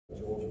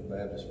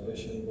Baptist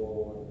Mission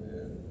Board,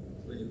 and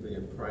please be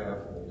in prayer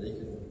for the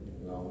deacon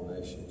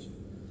nominations.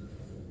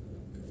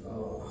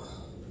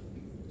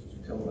 It's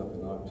coming up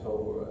in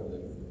October, and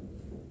then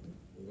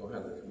we're going to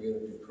have the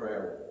community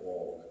prayer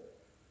walk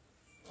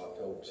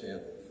October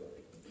 10th at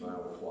 5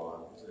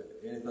 o'clock. Is there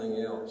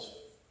anything else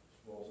as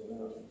far as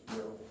announcements?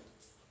 No?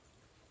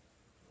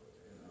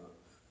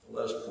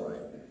 Let's pray.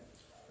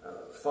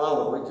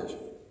 Father, we just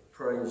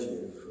praise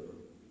you for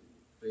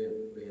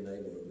being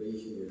able to be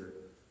here,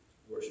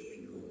 worship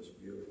you on this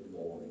beautiful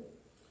morning.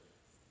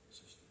 It's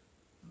just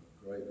a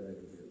great day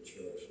to be at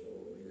church,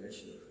 Lord. We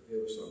ask you to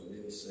forgive us our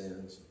many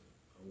sins,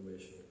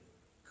 omission,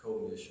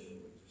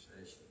 commission. We just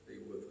ask you to be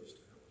with us,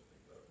 to help us be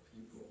better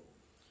people.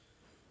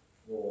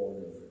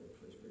 Lord, and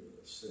please be with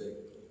the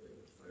sick, please be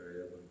with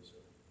Larry Evans,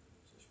 and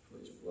just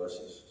please bless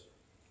us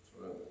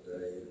throughout the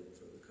day and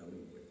through the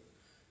coming week.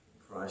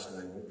 In Christ's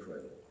name we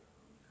pray.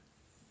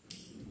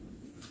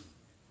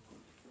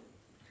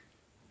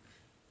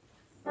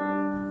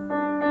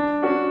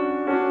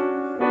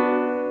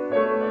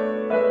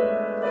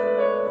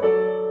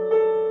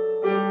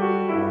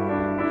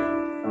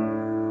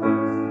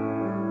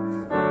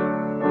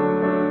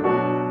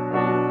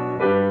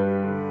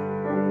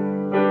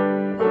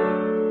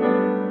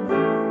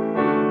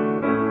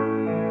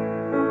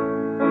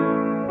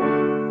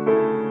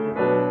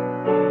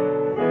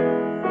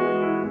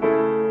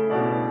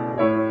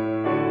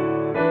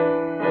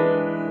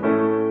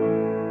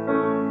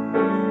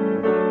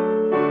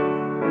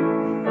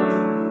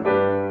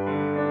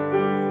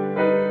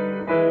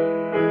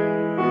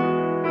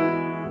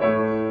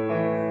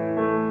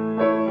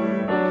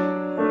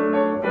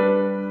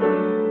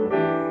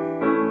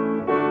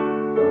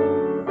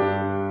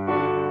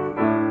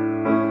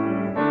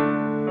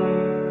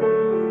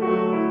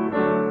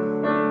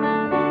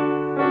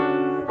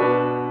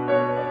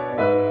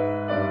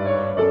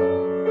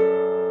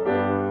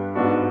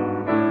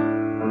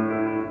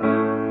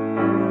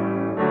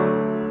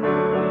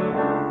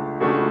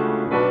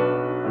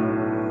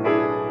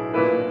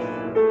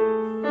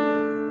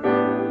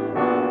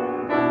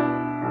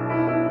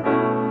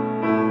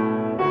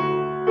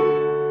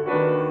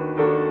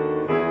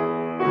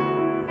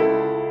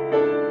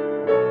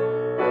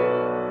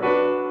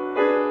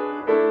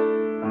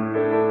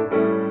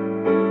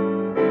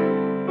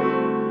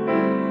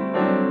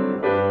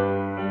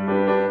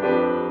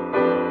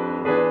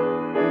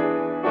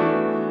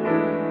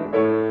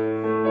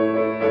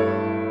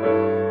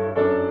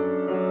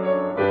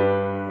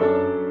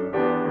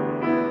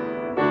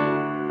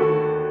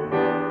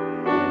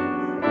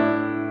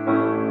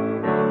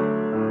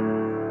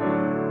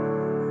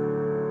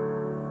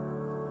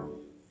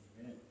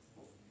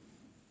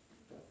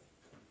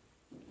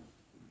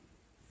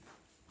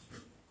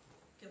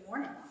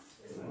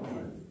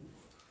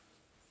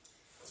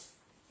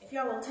 If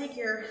y'all will take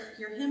your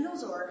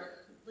hymnals or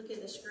look at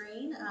the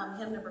screen,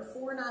 hymn number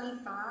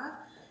 495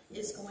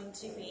 is going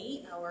to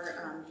be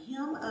our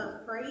hymn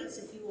of praise.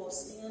 If you will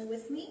stand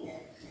with me.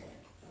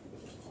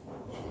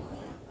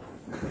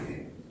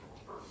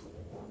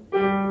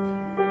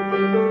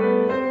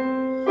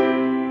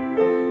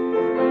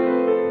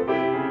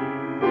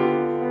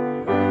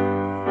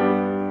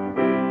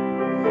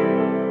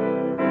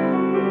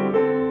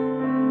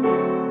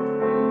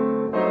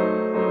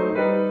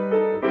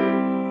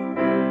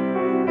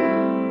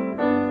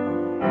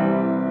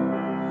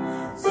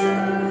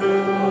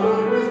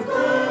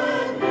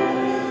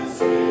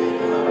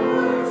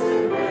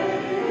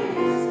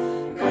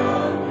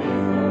 Come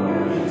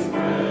before his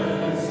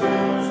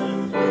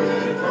presence.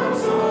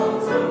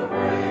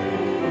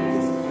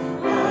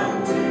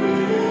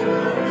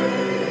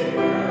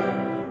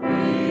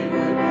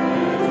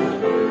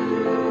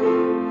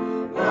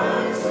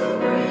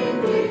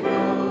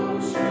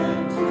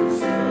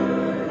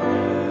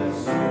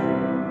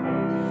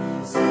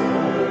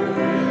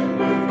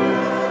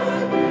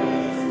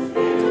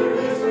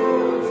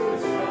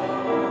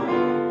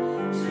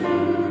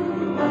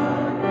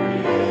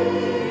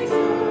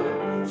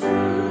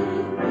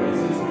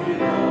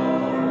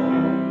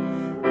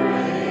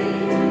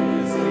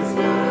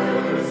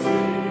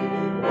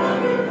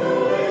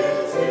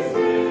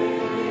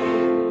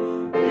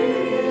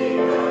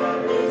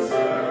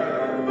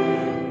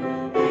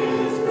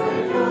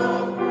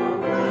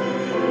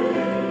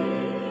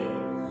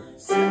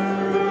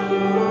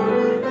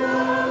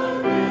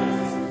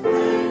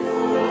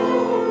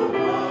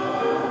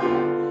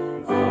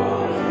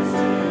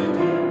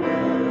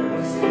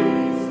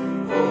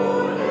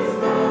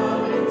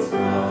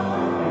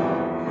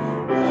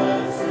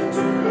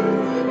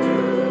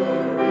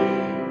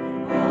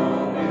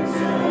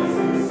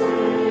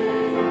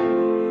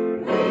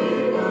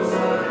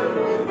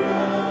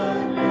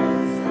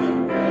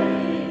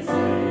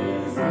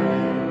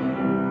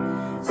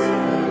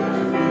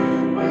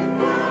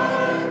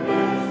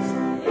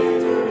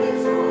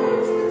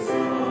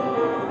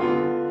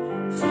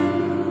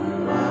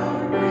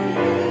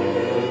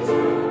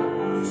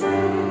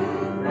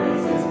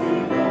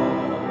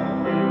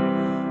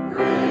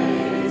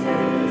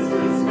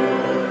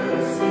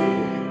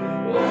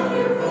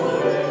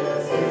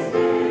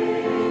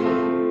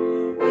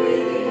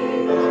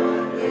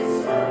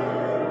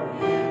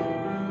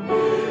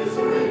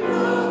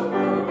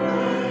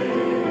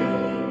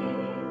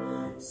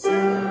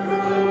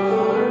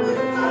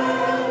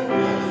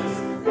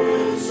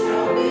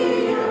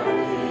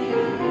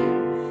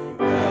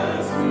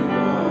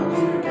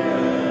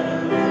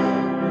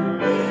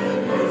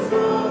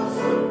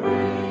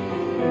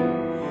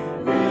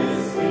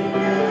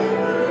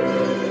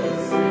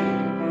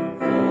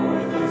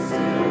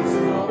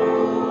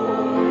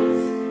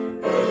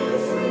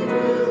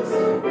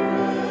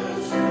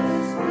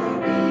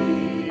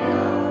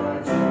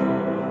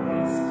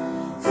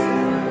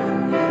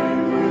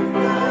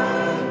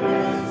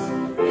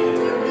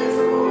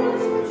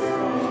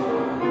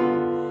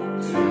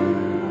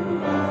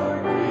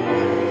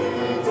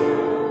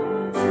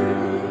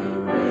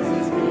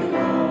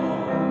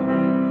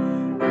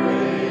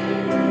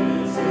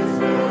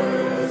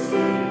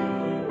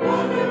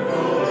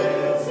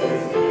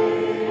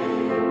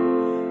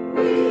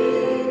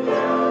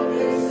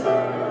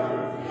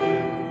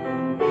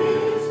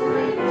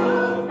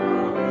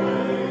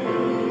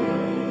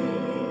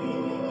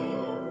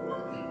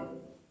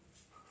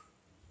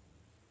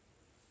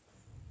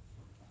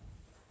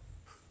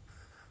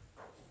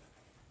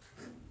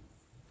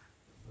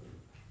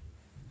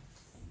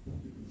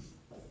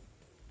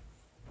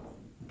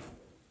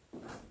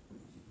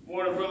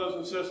 Morning, brothers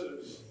and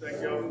sisters.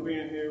 Thank y'all for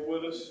being here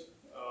with us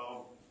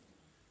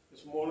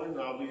this morning.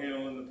 I'll be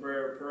handling the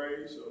prayer of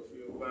praise, so if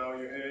you'll bow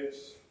your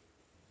heads.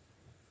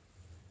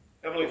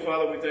 Heavenly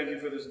Father, we thank you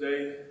for this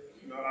day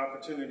and our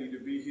opportunity to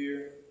be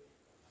here.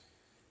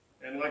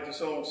 And like the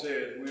song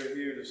said, we're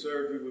here to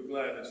serve you with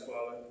gladness,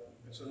 Father.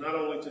 And so not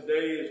only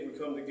today as we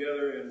come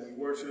together and we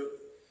worship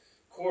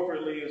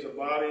corporately as a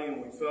body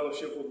and we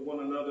fellowship with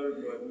one another,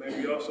 but may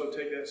we also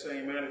take that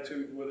same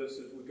attitude with us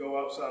as we go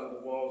outside of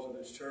the walls of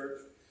this church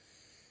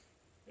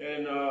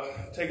and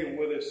take it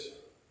with us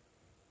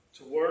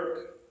to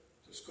work,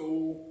 to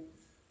school,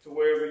 to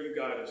wherever you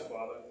guide us,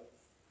 Father.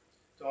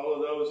 To all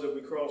of those that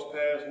we cross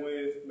paths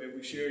with, may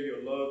we share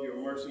your love, your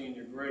mercy, and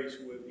your grace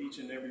with each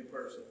and every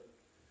person.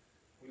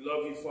 We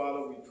love you,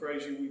 Father. We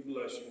praise you. We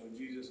bless you. In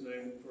Jesus'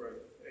 name we pray.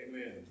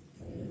 Amen.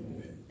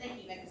 Amen.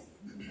 Thank you, Max.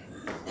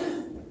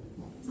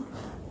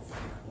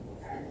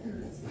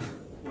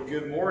 Well,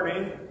 good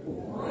morning. Good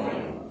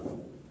morning.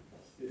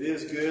 It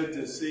is good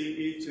to see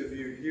each of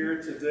you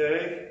here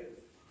today.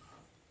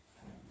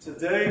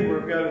 Today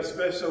we've got a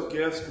special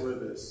guest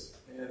with us,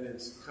 and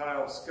it's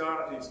Kyle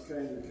Scott. He's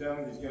going to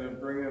come. He's going to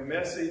bring a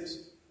message,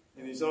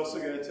 and he's also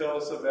going to tell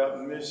us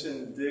about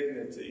Mission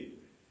Dignity.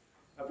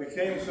 I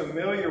became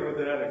familiar with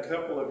that a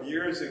couple of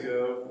years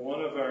ago.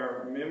 One of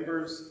our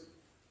members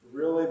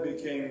really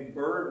became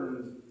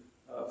burdened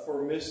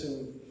for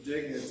Mission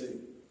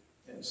Dignity.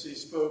 And she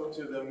spoke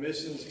to the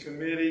missions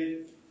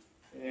committee,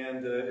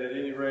 and at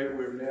any rate,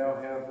 we now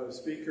have a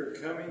speaker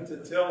coming to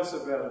tell us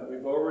about it.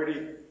 We've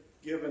already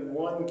given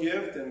one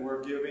gift, and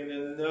we're giving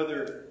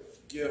another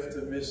gift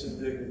to Mission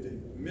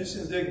Dignity.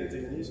 Mission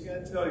Dignity, and he's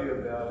going to tell you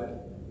about it.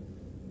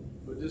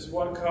 But just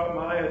what caught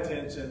my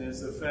attention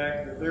is the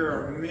fact that there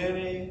are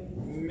many,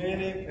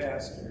 many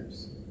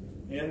pastors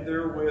and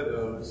their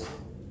widows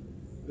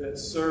that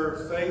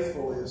serve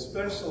faithfully,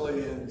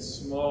 especially in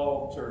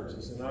small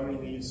churches. And I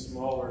mean he's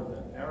smaller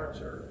than our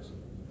church.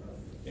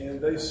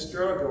 And they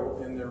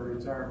struggle in their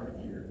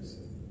retirement years.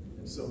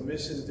 And so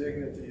Mission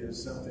Dignity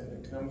is something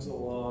that comes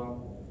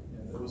along,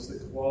 and those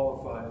that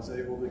qualify is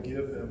able to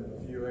give them a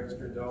few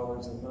extra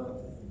dollars a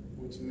month,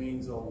 which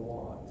means a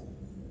lot.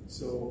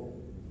 So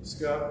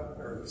Scott,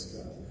 you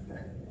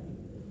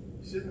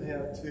shouldn't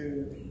have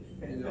two,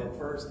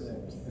 first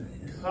names.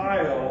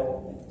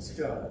 Kyle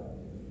Scott.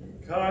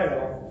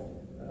 Kyle,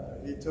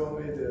 he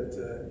told me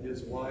that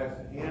his wife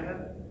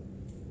Hannah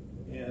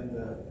and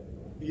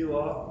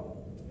Elah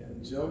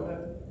and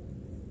Jonah,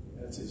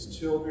 that's his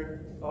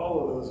children. All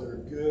of those are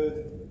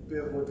good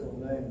biblical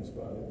names,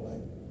 by the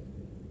way.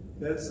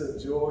 That's the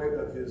joy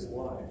of his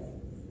life.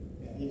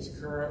 And he's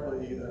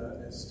currently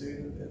a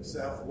student at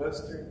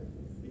Southwestern.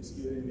 He's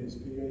getting his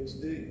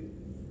PhD.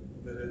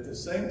 But at the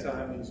same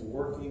time, he's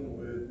working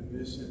with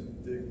Mission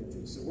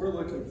Dignity. So we're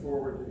looking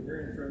forward to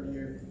hearing from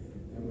you,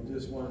 and we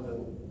just wanted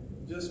to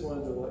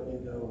let you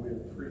know we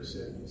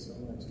appreciate you so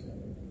much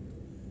coming.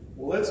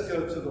 Well, let's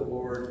go to the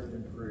Lord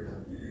in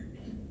prayer.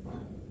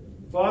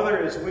 Father,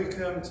 as we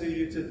come to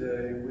you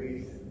today,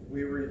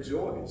 we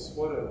rejoice.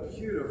 What a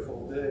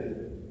beautiful day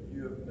that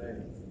you have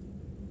made.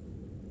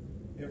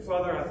 And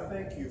Father, I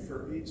thank you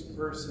for each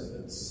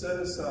person that set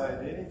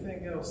aside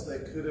anything else they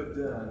could have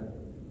done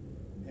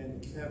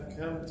and have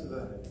come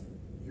to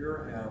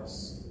your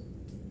house.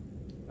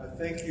 I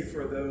thank you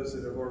for those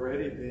that have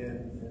already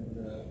been in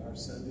our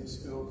Sunday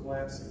school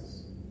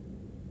classes.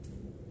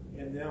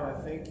 And now I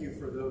thank you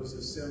for those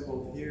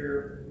assembled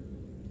here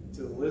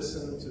to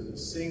listen to the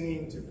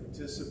singing, to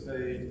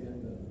participate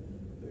in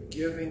the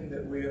giving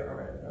that we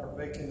are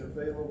making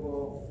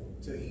available,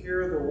 to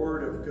hear the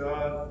Word of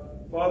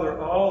God. Father,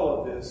 all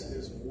of this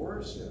is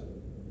worship.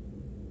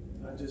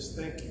 I just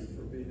thank you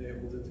for being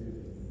able to do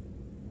that.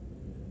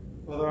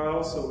 Father, I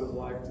also would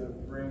like to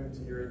bring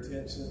to your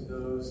attention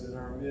those in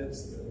our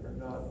midst that are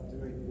not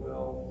doing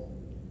well.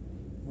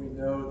 We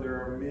know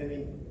there are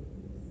many.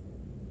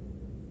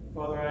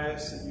 Father, I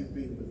ask that you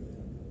be with them.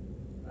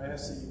 I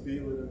ask that you be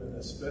with them in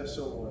a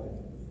special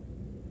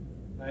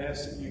way. I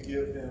ask that you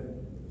give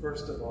them,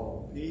 first of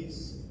all,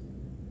 peace.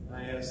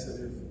 I ask that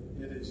if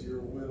it is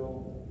your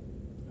will,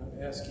 I'm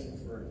asking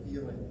for a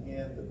healing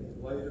hand to be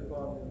laid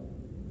upon them.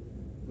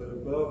 But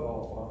above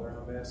all, Father,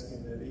 I'm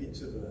asking that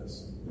each of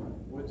us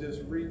would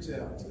just reach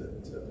out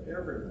to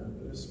everyone,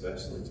 but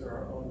especially to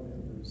our own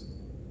members,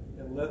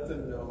 and let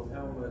them know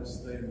how much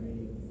they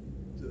mean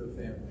to the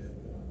family of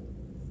God.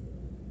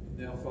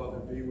 Now, Father,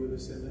 be with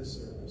us in this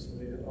service.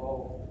 May it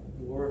all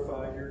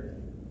glorify your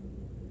name.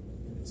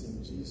 And it's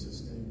in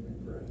Jesus' name we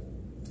pray.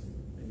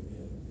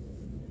 Amen.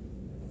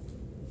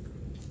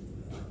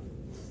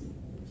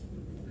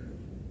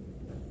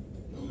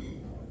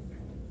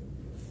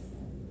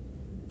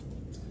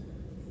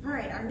 All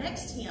right, our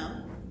next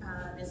hymn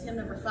is hymn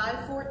number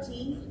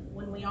 514,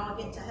 When We All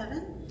Get to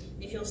Heaven.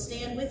 If you'll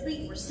stand with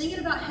me, we're singing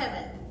about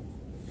heaven.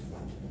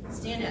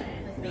 Stand up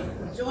with me.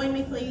 Join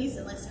me, please,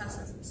 and let's have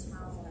some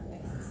smiles on our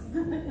faces.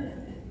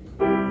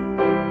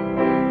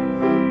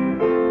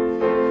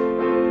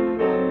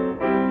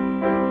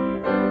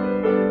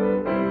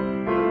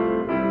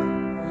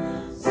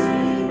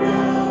 Sing the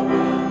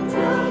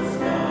world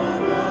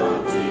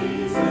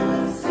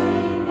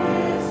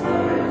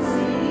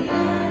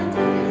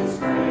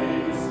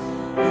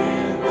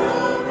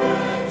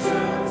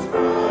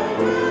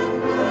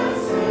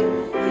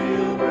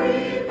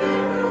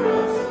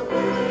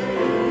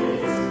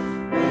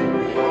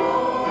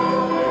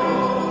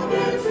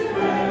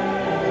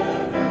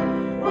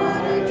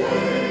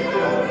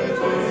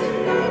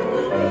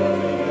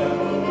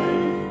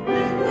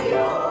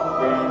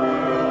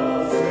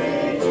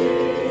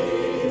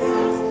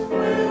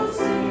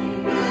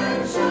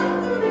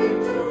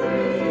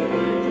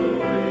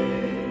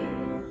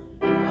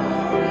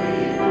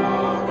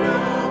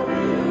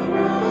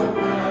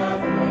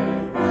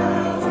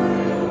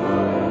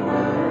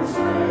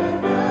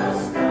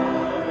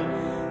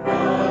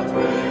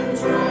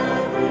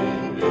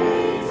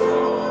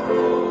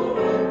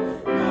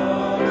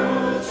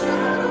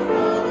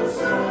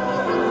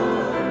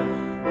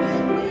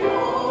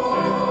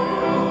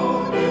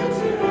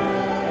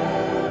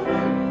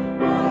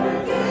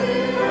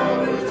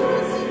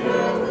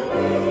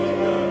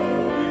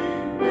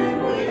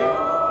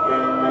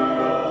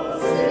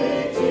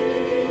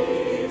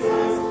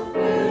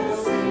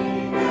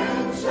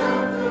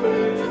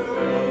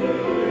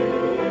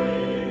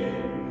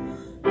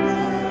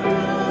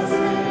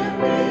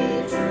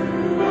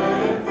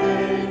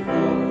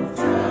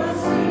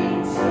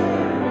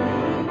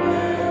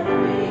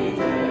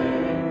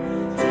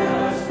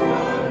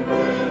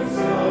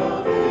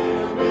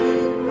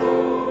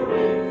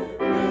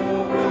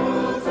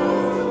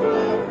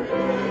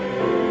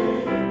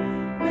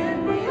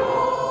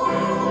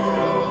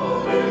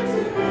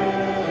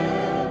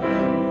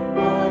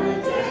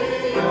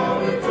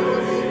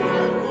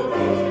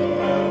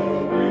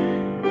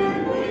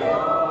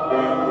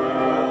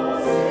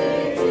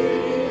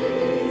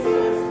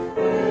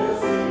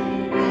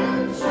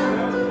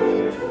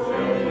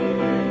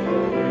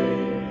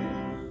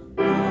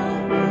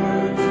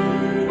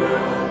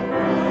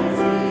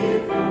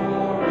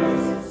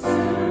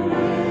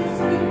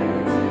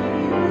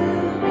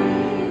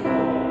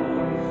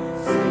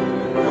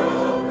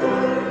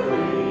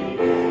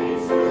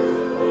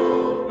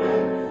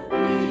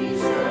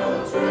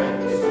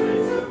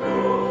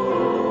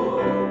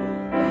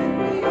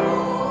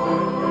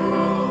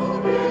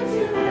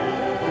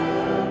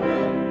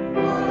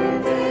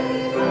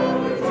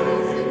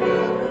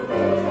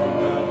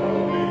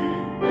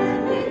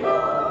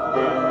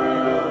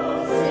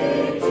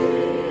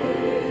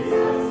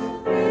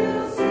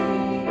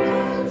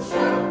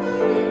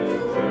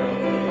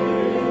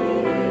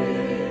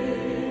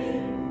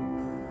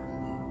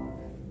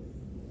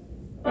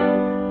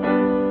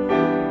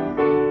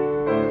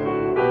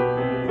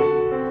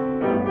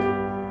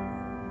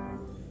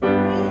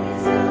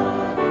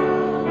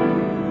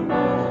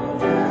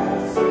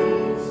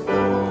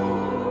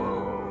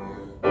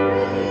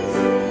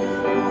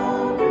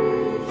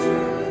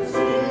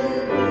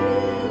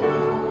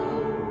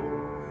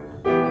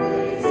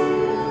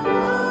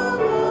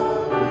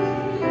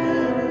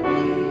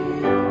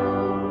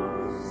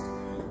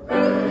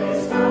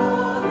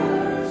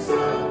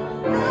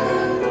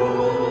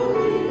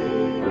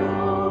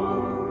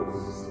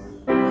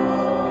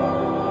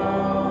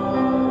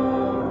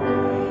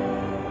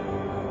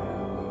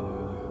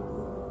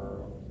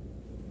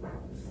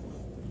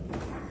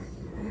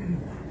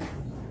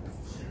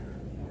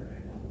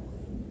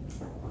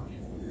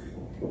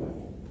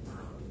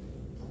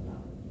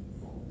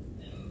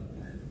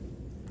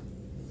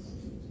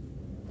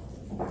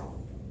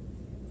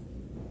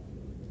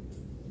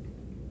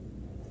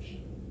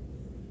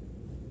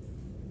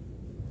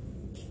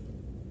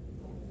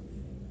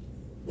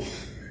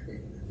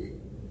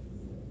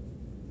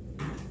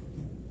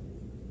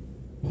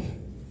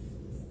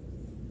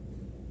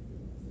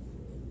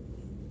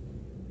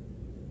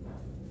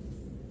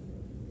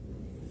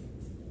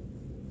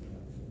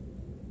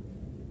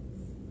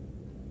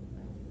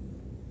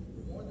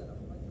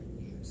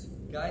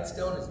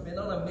Guidestone has been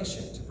on a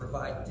mission to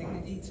provide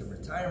dignity to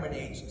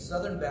retirement-age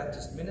Southern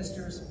Baptist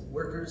ministers,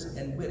 workers,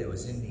 and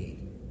widows in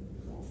need.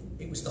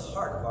 It was the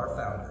heart of our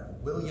founder,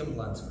 William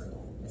Lunsford,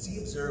 as he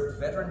observed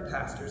veteran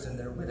pastors and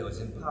their widows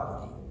in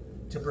poverty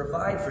to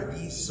provide for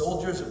these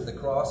soldiers of the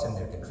cross in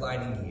their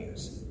declining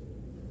years.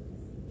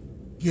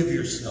 Give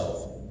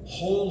yourself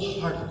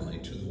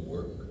wholeheartedly to the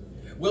work.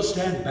 We'll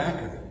stand back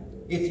of it.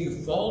 If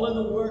you fall in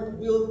the work,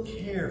 we'll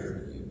care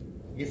for you.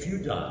 If you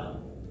die,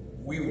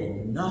 we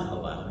will not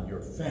allow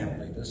your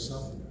family to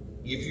suffer.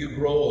 If you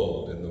grow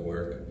old in the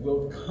work,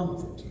 we'll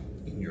comfort you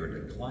in your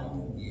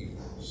declining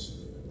years.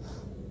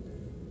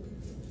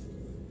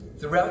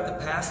 Throughout the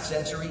past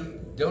century,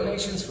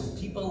 donations from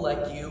people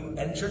like you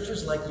and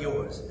churches like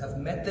yours have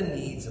met the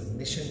needs of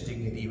Mission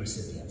Dignity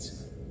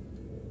recipients.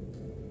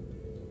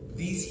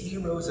 These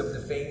heroes of the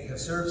faith have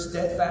served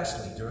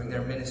steadfastly during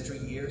their ministry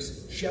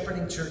years,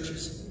 shepherding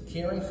churches,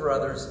 caring for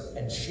others,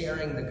 and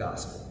sharing the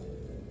gospel.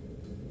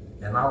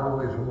 And I've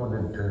always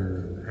wanted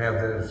to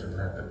have this as an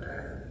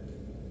epitaph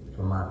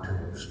for my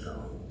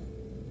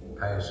tombstone,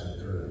 passing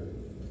through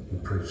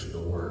and preach the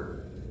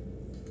word.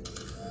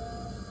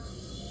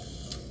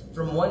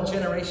 From one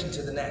generation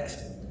to the next,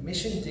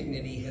 Mission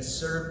Dignity has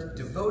served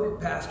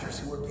devoted pastors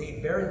who were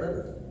paid very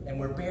little and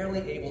were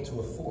barely able to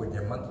afford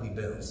their monthly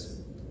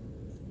bills.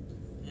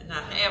 And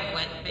I have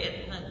went to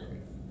bed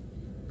hungry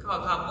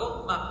because I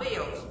want my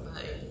bills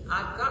paid.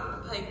 I've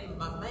got to pay for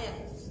my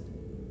mess.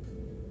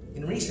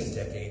 In recent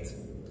decades,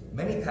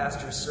 many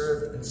pastors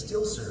served and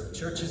still serve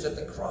churches at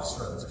the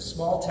crossroads of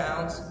small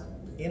towns,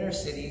 inner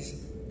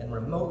cities, and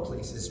remote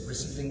places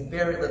receiving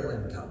very little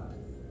income.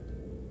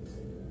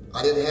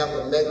 I didn't have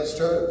a mega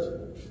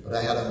church, but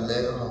I had a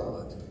mega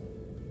heart.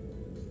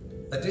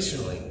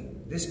 Additionally,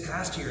 this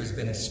past year has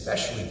been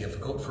especially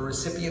difficult for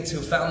recipients who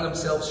found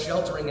themselves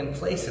sheltering in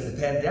place in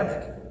the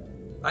pandemic,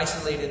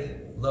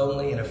 isolated,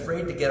 lonely, and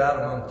afraid to get out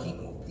among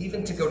people,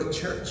 even to go to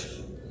church.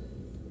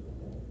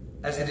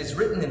 As it is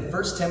written in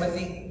 1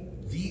 Timothy,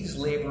 these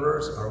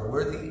laborers are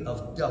worthy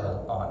of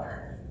double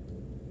honor.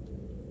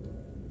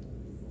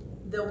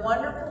 The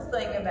wonderful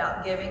thing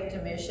about giving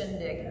to Mission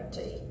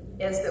Dignity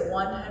is that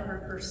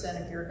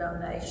 100% of your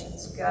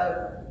donations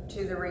go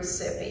to the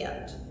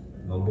recipient.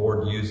 The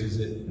Lord uses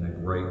it in a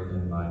great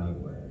and mighty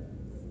way.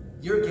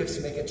 Your gifts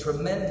make a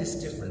tremendous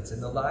difference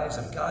in the lives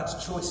of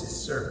God's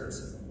choicest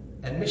servants,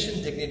 and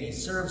Mission Dignity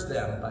serves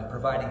them by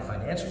providing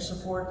financial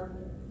support,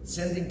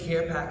 sending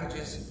care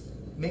packages,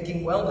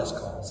 making wellness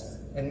calls,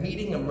 and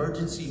meeting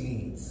emergency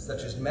needs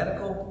such as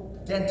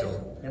medical,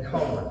 dental, and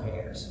home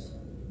repairs.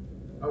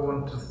 I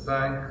want to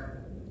thank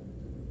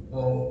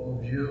all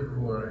of you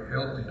who are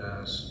helping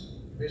us.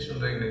 Mission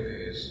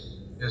Dignity is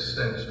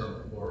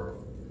essential for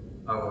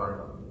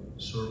our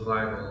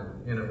survival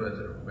in a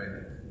better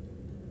way.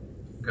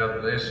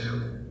 God bless you,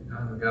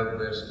 and God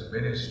bless the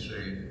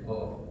ministry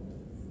of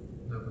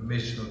the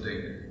Mission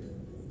Dignity.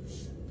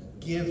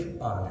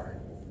 Give honor.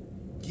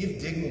 Give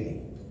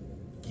dignity.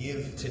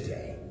 Give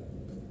today.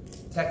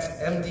 Text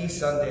MD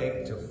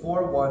Sunday to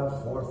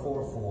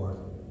 41444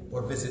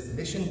 or visit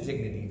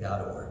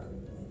missiondignity.org.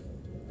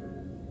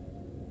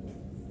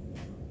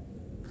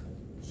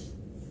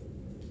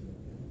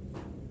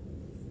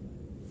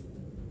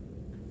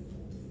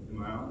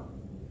 Am I on?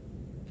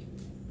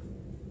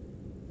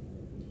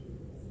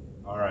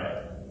 All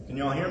right. Can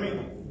you all hear me?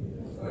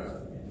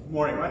 Good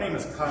morning. My name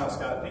is Kyle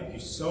Scott. Thank you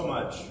so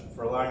much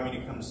for allowing me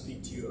to come to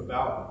speak to you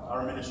about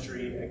our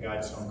ministry at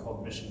Guidestone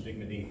called Mission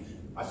Dignity.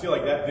 I feel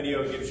like that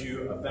video gives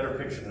you a better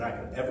picture than I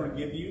could ever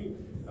give you.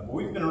 But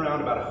we've been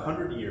around about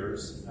 100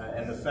 years,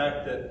 and the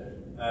fact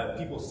that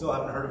people still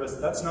haven't heard of us,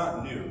 that's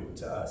not new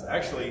to us.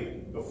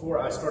 Actually, before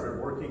I started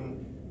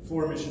working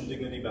for Mission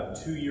Dignity about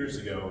 2 years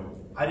ago,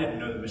 I didn't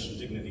know that Mission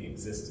Dignity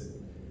existed.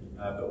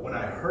 But when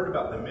I heard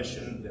about the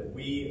mission that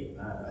we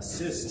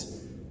assist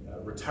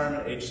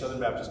retirement-age Southern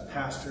Baptist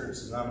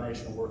pastors,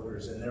 denominational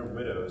workers, and their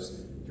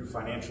widows through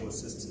financial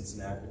assistance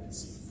and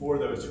advocacy for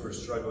those who are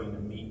struggling to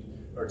meet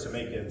or to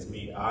make ends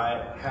meet,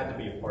 I had to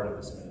be a part of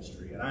this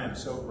ministry. And I am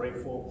so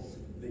grateful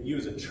that you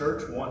as a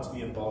church want to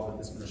be involved with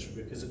this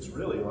ministry, because it's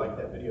really, like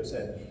that video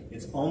said,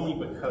 it's only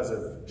because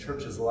of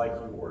churches like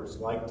yours,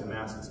 like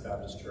Damascus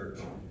Baptist Church,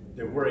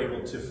 that we're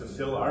able to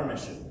fulfill our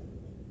mission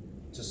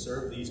to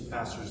serve these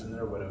pastors and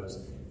their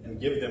widows and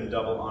give them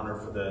double honor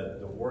for the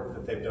work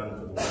that they've done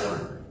for the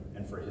Lord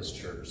and for His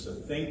church. So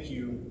thank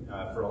you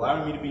for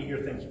allowing me to be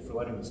here. Thank you for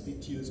letting me speak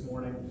to you this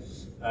morning.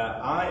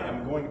 I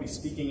am going to be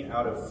speaking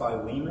out of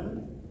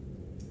Philemon.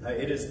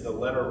 It is the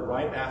letter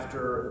right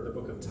after the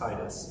book of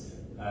Titus,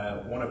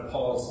 one of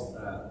Paul's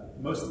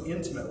most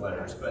intimate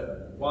letters.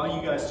 But while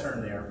you guys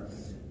turn there,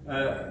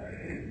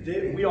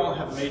 we all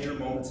have major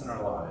moments in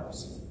our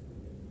lives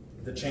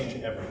that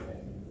change everything.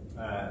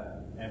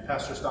 And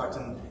Pastor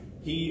Stockton,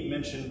 he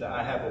mentioned that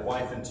I have a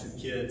wife and 2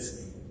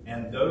 kids,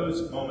 and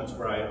those moments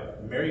where I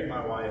married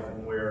my wife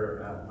and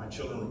where my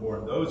children were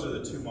born, those are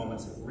the 2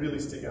 moments that really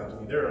stick out to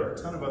me. There are a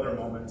ton of other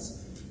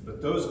moments,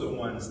 but those are the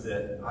ones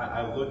that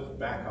I look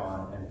back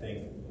on and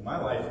think, my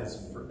life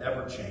has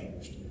forever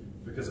changed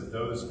because of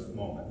those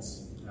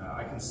moments.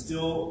 I can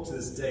still, to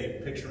this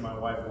day, picture my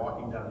wife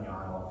walking down the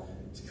aisle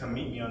to come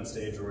meet me on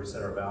stage where we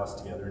said our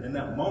vows together. And in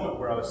that moment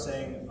where I was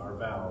saying our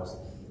vows,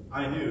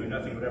 I knew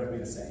nothing would ever be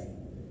the same.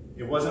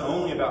 It wasn't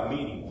only about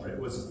me anymore. It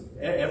was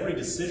every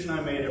decision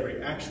I made,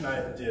 every action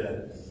I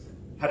did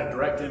had a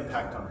direct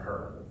impact on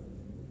her.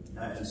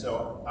 And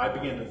so I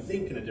began to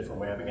think in a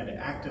different way. I began to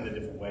act in a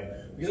different way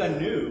because I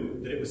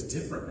knew that it was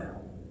different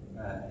now.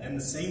 And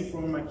the same for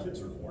when my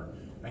kids were born.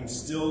 I can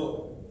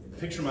still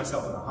picture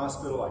myself in the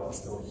hospital. I can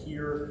still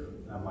hear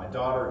my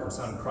daughter and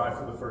son cry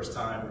for the first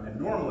time. And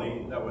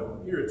normally that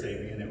would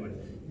irritate me and it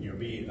would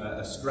be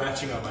a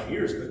scratching on my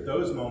ears. But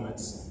those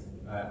moments,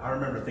 I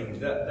remember thinking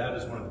that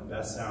is one of the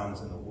best sounds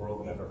in the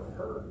world I've ever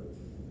heard.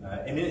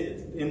 And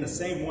in the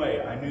same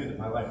way, I knew that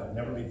my life would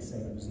never be the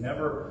same. It was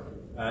never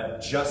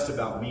just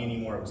about me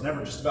anymore. It was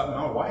never just about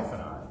my wife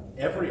and I.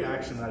 Every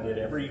action that I did,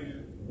 every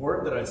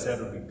word that I said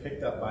would be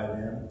picked up by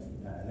them,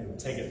 and they would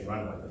take it and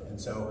run with it. And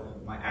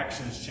so my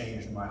actions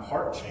changed, my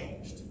heart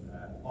changed.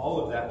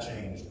 All of that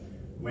changed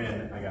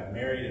when I got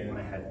married and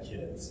when I had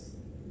kids.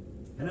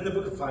 And in the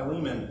book of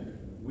Philemon,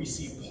 we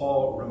see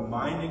Paul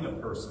reminding a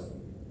person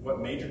what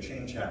major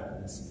change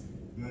happens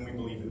when we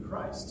believe in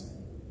Christ.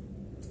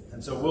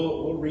 And so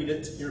we'll read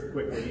it here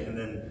quickly, and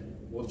then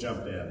we'll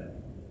jump in.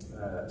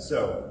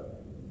 So,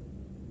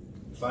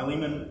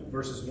 Philemon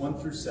verses 1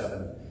 through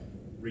 7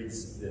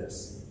 reads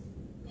this.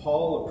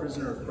 Paul, a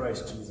prisoner of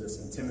Christ Jesus,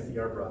 and Timothy,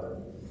 our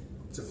brother,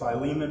 to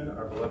Philemon,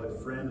 our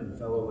beloved friend and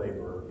fellow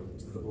laborer,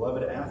 to the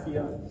beloved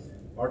Apphia,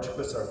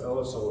 Archippus, our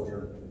fellow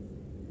soldier,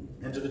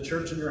 and to the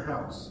church in your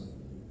house,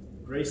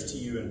 grace to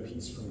you and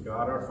peace from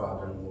God our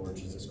Father and the Lord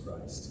Jesus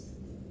Christ.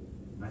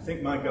 And I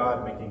thank my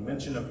God, making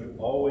mention of you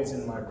always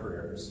in my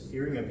prayers,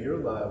 hearing of your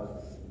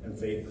love and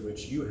faith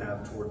which you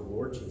have toward the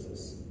Lord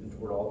Jesus and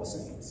toward all the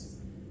saints,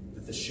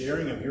 that the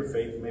sharing of your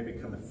faith may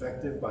become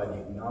effective by the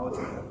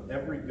acknowledgement of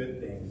every good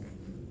thing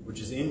which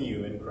is in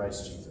you in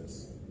Christ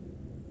Jesus.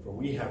 For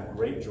we have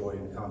great joy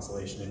and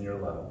consolation in your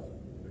love,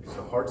 because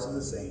the hearts of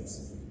the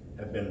saints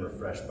have been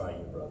refreshed by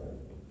you, brother.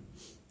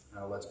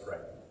 Now let's pray.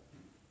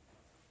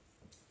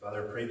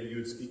 Father, I pray that you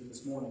would speak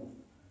this morning.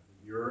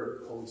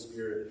 Your Holy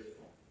Spirit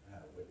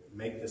would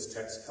make this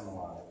text come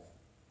alive,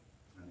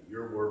 and that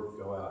your word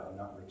would go out and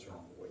not return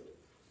void.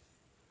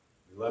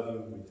 We love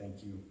you, we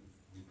thank you,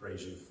 we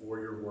praise you for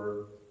your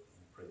word, and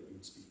we pray that you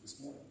would speak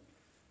this morning.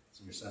 It's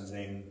in your Son's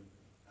name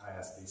I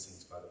ask these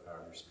things by the power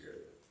of your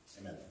Spirit.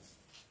 Amen.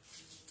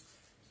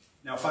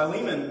 Now,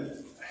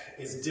 Philemon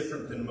is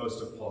different than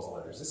most of Paul's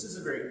letters. This is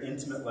a very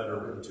intimate letter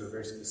written to a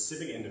very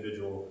specific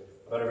individual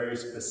about a very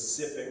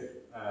specific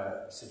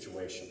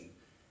situation.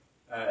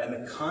 And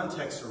the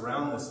context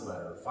around this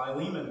letter,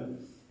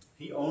 Philemon,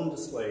 he owned a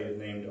slave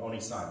named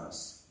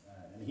Onesimus,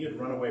 and he had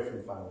run away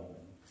from Philemon.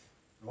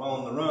 And while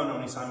on the run,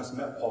 Onesimus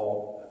met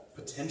Paul,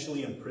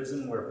 potentially in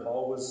prison where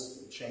Paul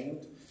was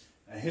chained.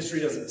 History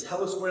doesn't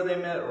tell us where they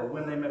met or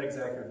when they met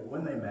exactly, but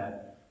when they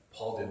met,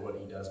 Paul did what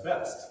he does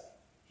best.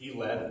 He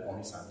led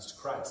Onesimus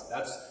to Christ.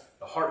 That's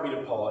the heartbeat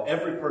of Paul.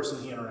 Every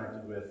person he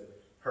interacted with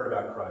heard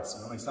about Christ,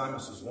 and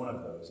Onesimus was one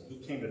of those. And he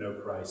came to know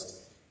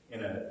Christ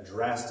in a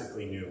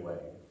drastically new way.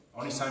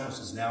 Onesimus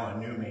is now a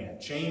new man,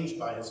 changed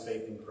by his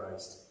faith in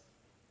Christ.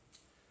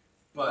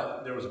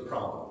 But there was a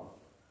problem.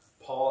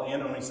 Paul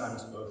and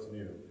Onesimus both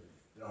knew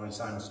that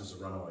Onesimus was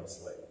a runaway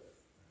slave.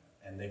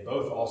 And they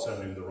both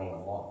also knew the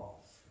Roman law,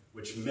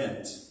 which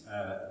meant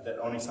that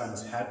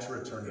Onesimus had to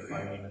return to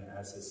Philemon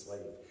as his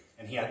slave.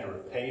 And he had to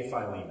repay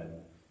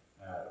Philemon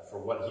for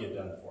what he had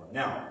done for him.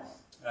 Now,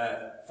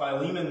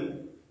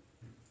 Philemon,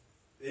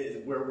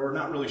 we're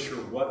not really sure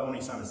what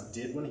Onesimus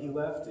did when he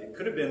left. It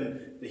could have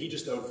been that he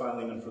just owed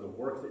Philemon for the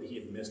work that he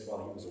had missed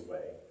while he was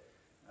away.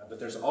 But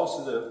there's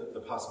also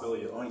the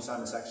possibility that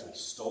Onesimus actually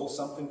stole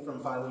something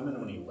from Philemon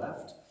when he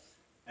left.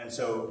 And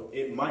so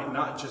it might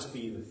not just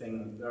be the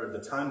thing, or the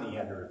time that he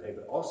had to repay,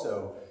 but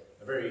also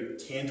a very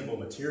tangible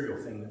material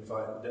thing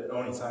that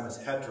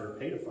Onesimus had to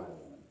repay to Philemon.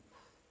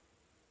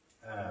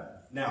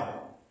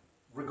 Now,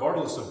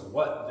 regardless of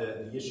what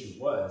the issue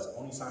was,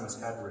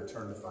 Onesimus had to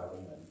return to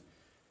Philemon,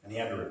 and he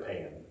had to repay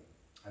him.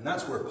 And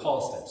that's where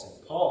Paul steps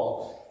in.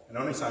 Paul and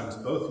Onesimus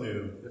both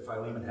knew that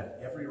Philemon had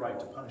every right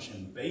to punish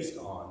him based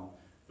on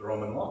the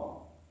Roman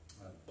law.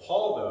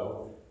 Paul,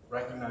 though,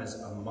 recognized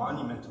a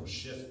monumental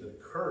shift that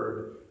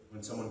occurred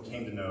when someone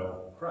came to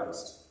know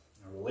Christ.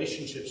 Now,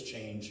 relationships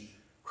change.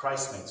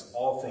 Christ makes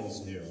all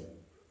things new.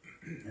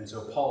 And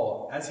so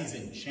Paul, as he's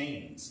in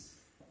chains,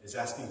 is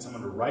asking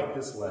someone to write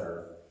this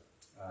letter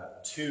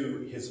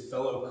to his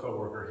fellow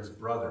co-worker, his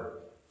brother,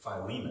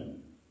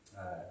 Philemon.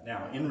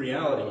 Now, in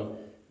reality,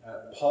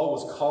 Paul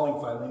was calling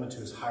Philemon to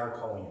his higher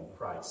calling in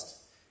Christ.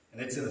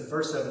 And it's in the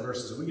first 7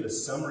 verses we get a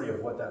summary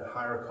of what that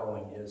higher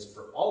calling is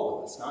for all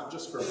of us, not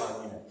just for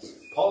Philemon.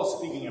 Paul is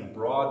speaking in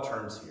broad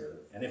terms here.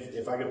 And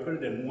if I could put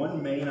it in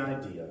one main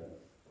idea,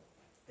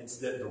 it's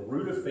that the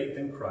root of faith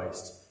in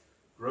Christ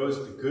grows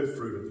the good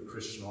fruit of the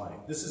Christian life.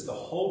 This is the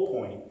whole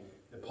point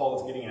that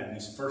Paul is getting at in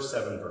these first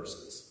 7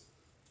 verses.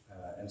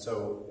 And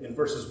so in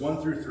verses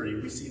 1 through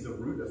 3, we see the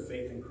root of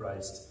faith in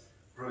Christ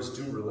grows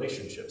through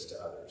relationships to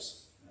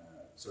others.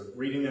 So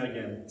reading that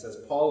again, it says,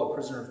 Paul, a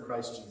prisoner of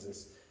Christ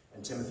Jesus,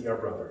 and Timothy, our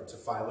brother, to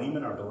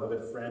Philemon, our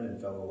beloved friend and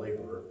fellow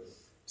laborer,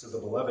 to the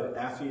beloved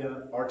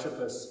Apphia,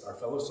 Archippus, our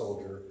fellow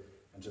soldier,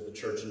 and to the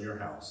church in your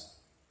house.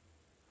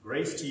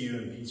 Grace to you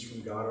and peace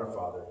from God our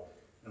Father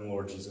and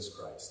Lord Jesus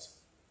Christ.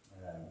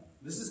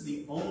 This is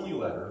the only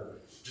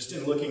letter, just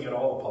in looking at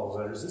all of Paul's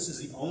letters, this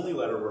is the only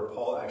letter where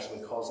Paul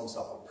actually calls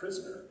himself a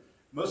prisoner.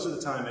 Most of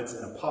the time it's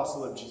an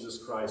apostle of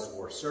Jesus Christ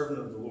or a servant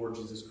of the Lord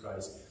Jesus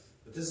Christ,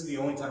 but this is the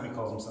only time he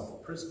calls himself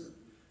a prisoner.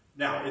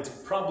 Now, it's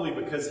probably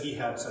because he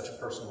had such a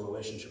personal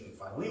relationship with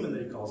Philemon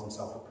that he calls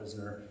himself a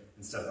prisoner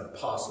instead of an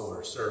apostle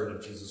or a servant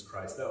of Jesus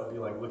Christ. That would be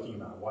like looking at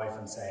my wife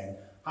and saying,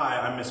 "Hi,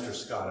 I'm Mr.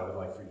 Scott. I would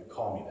like for you to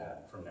call me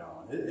that from now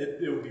on."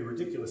 It would be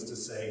ridiculous to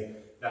say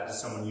that to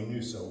someone you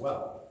knew so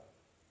well.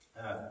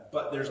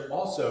 But there's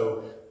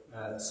also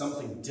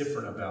something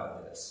different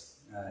about this.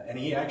 And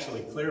he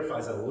actually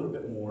clarifies that a little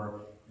bit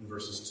more in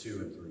verses 2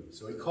 and 3.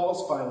 So he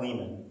calls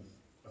Philemon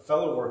a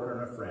fellow worker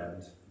and a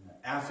friend,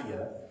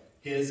 Apphia,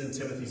 his and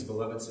Timothy's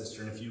beloved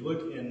sister. And if you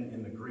look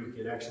in the Greek,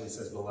 it actually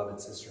says beloved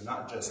sister,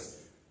 not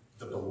just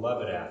the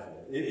beloved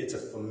Apphia. It's a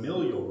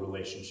familial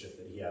relationship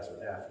that he has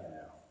with Apphia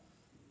now.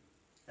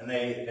 And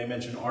they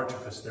mention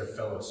Archippus, their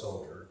fellow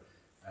soldier.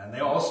 And they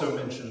also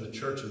mention the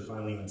church in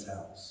Philemon's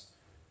house.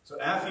 So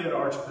Apphia and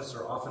Archippus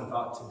are often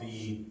thought to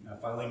be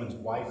Philemon's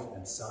wife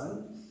and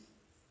son.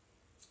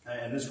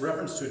 And this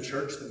reference to a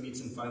church that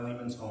meets in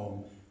Philemon's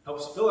home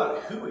helps fill out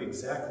who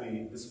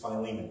exactly this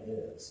Philemon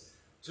is.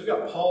 So we've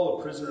got Paul,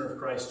 a prisoner of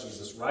Christ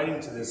Jesus, writing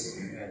to this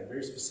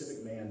very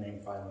specific man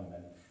named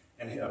Philemon,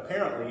 and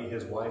apparently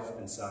his wife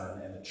and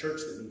son, and the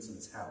church that meets in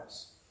his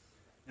house.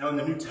 Now in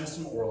the New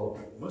Testament world,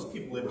 most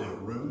people lived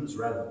in rooms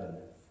rather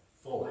than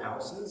full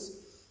houses.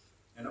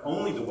 And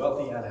only the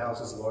wealthy had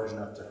houses large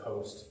enough to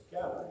host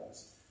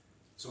gatherings.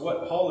 So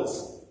what Paul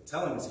is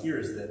telling us here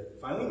is that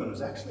Philemon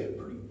was actually a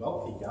pretty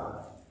wealthy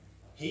guy.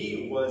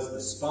 He was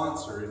the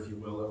sponsor, if you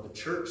will, of the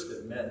church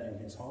that met in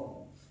his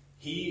home.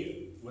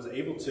 He was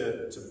able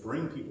to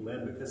bring people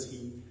in because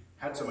he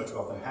had so much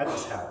wealth and had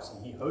his house,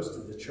 and he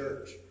hosted the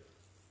church.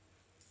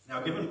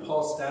 Now, given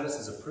Paul's status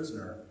as a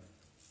prisoner,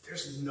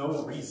 there's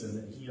no reason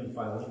that he and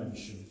Philemon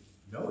should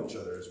know each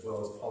other as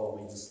well as Paul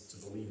leads us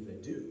to believe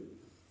they do.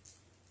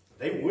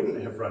 They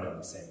wouldn't have run in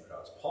the same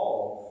crowds.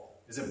 Paul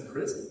is in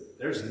prison.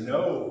 There's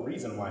no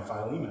reason why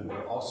Philemon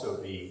would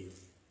also be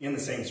in the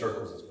same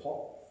circles as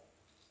Paul.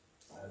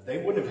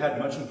 They wouldn't have had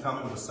much in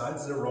common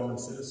besides their Roman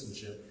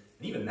citizenship,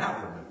 and even that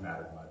wouldn't have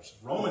mattered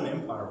much. The Roman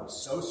Empire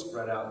was so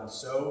spread out and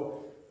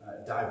so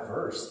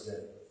diverse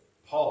that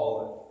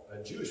Paul,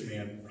 a Jewish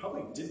man,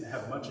 probably didn't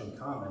have much in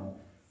common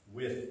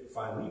with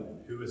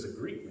Philemon, who is a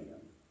Greek man.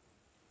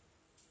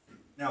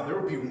 Now, there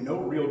would be no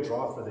real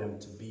draw for them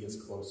to be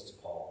as close as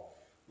Paul.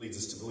 Leads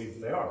us to believe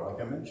that they are,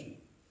 like I mentioned.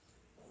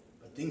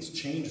 But things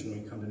change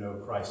when we come to know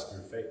Christ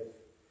through faith.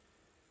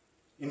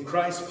 In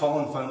Christ, Paul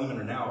and Philemon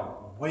are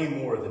now way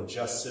more than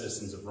just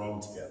citizens of Rome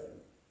together.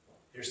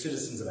 They're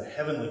citizens of a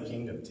heavenly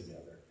kingdom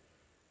together.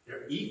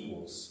 They're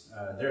equals.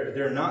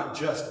 They're not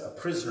just a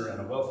prisoner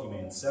and a wealthy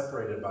man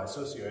separated by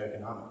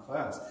socioeconomic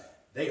class.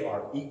 They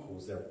are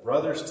equals. They're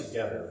brothers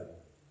together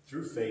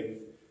through faith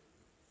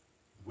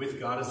with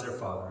God as their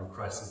Father and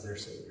Christ as their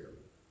Savior.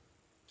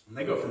 And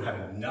they go from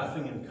having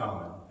nothing in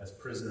common as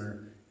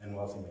prisoner and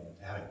wealthy man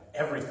to having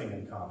everything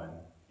in common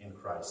in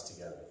Christ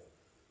together.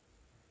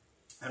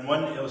 And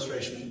one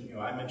illustration,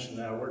 I mentioned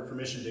that I work for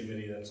Mission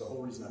Dignity. That's the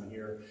whole reason I'm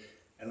here.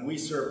 And we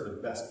serve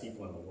the best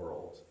people in the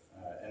world.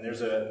 And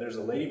there's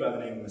a lady by the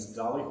name of Miss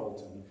Dolly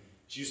Holton.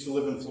 She used to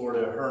live in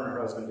Florida. Her and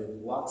her husband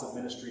did lots of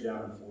ministry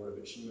down in Florida,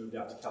 but she moved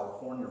out to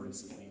California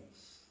recently.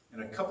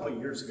 And a couple of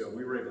years ago,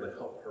 we were able to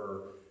help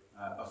her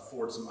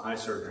afford some eye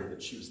surgery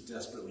that she was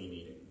desperately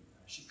needing.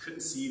 She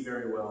couldn't see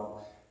very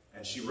well,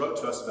 and she wrote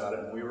to us about it,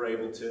 and we were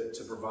able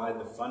to provide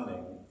the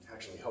funding to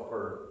actually help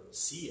her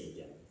see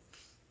again.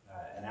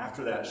 And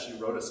after that, she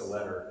wrote us a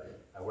letter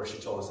where she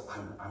told us,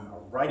 I'm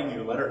writing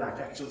you a letter, and I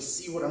can actually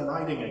see what I'm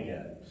writing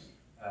again.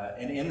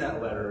 And in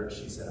that letter,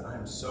 she said, I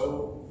am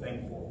so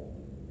thankful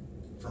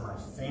for my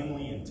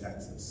family in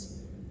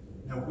Texas.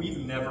 Now,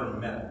 we've never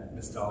met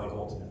Miss Dolly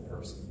Holton in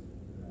person.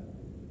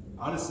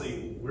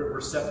 Honestly,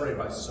 we're separated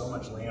by so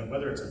much land,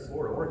 whether it's in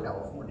Florida or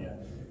California.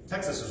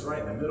 Texas is right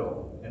in the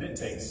middle, and it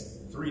takes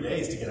 3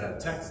 days to get out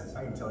of Texas.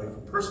 I can tell you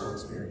from personal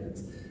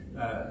experience.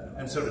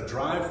 And so to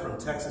drive from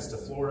Texas to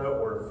Florida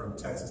or from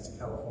Texas to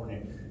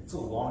California, it's a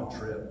long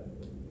trip.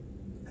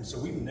 And so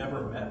we've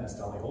never met Miss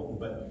Dolly Holton,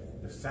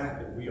 but the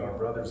fact that we are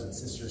brothers and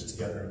sisters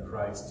together in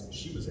Christ,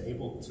 she was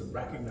able to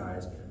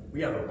recognize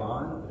we have a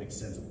bond that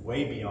extends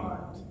way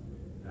beyond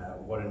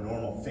what a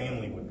normal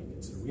family would be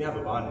considered. We have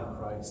a bond in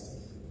Christ.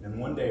 And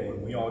one day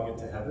when we all get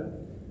to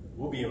heaven,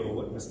 we'll be able to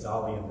look Miss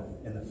Dolly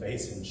in the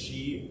face, and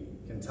she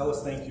can tell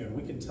us thank you, and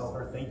we can tell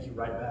her thank you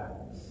right back.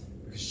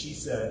 Because she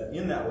said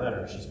in that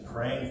letter, she's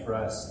praying for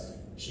us.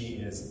 She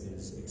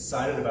is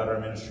excited about our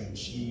ministry, and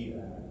she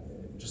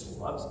just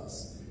loves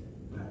us.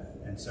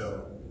 And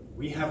so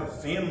we have a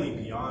family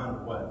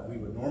beyond what we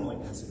would normally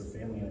consider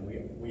family,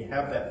 and we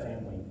have that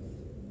family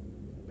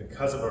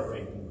because of our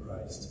faith in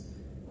Christ.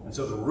 And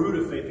so the root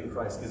of faith in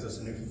Christ gives us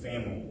a new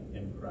family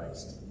in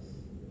Christ.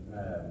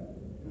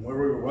 And where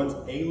we were once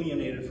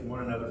alienated from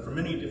one another for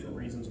many different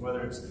reasons,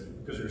 whether it's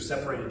because we were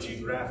separated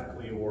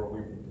geographically or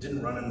we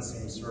didn't run in the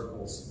same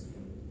circles,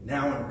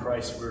 now in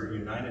Christ we're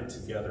united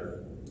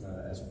together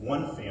as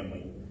one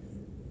family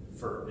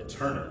for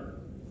eternity.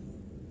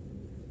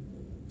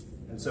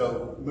 And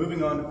so,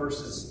 moving on to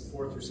verses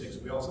 4 through 6,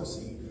 we also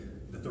see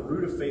that the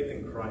root of faith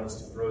in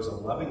Christ grows a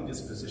loving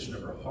disposition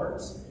of our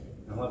hearts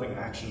and loving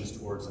actions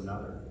towards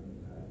another.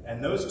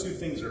 And those two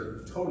things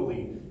are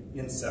totally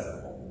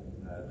inseparable.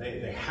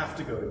 They have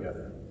to go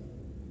together.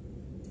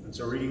 And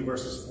so, reading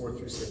verses 4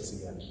 through 6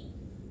 again,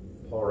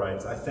 Paul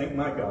writes, I thank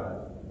my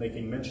God,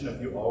 making mention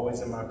of you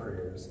always in my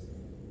prayers,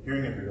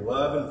 hearing of your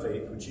love and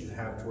faith which you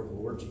have toward the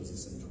Lord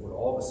Jesus and toward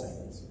all the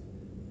saints,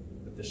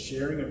 that the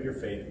sharing of your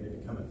faith may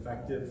become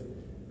effective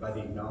by the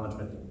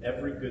acknowledgement of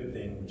every good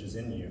thing which is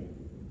in you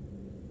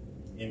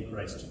in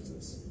Christ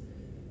Jesus.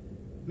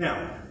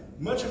 Now,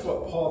 much of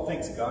what Paul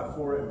thanks God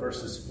for in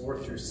verses 4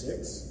 through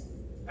 6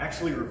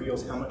 actually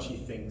reveals how much he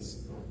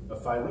thinks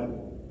of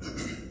Philemon.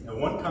 Now,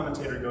 one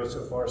commentator goes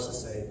so far as to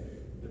say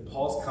that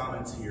Paul's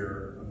comments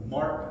here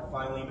mark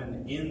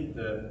Philemon in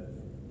the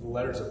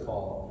letters of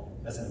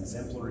Paul as an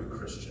exemplary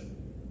Christian.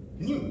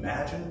 Can you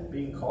imagine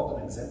being called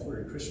an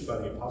exemplary Christian by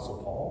the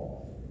Apostle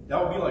Paul?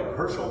 That would be like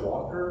Herschel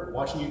Walker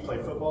watching you play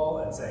football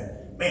and saying,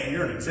 man,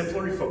 you're an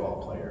exemplary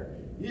football player.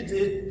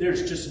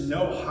 There's just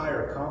no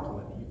higher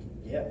compliment you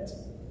can get.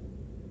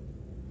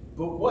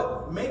 But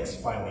what makes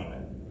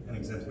Philemon an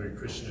exemplary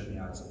Christian in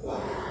the eyes of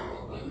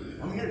Paul?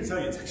 I'm here to tell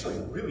you it's actually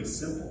really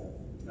simple.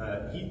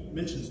 He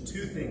mentions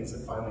two things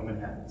that Philemon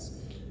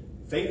has: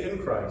 faith in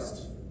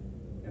Christ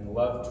and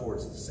love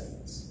towards the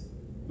saints.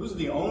 Those are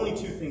the only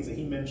two things that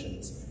he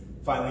mentions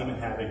Philemon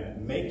having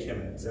that make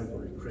him an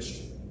exemplary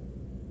Christian.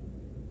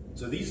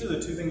 So these are the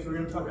two things we're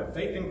going to talk about.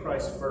 Faith in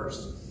Christ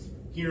first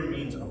here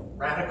means a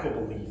radical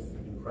belief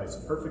in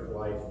Christ's perfect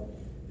life,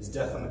 his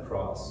death on the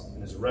cross,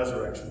 and his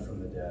resurrection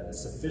from the dead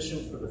is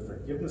sufficient for the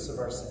forgiveness of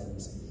our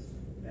sins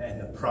and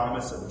the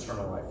promise of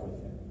eternal life with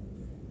him.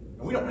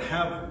 And we don't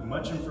have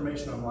much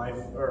information on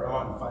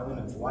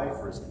Philemon's life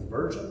or his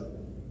conversion,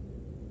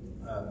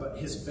 but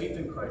his faith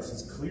in Christ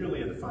is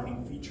clearly a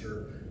defining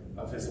feature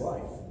of his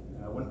life.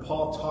 When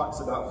Paul talks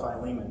about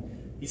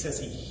Philemon, he says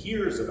he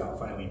hears about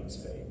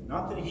Philemon's faith.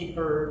 Not that he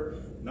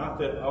heard, not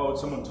that, oh,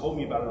 someone told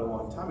me about it a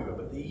long time ago,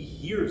 but that he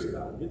hears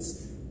about it.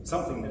 It's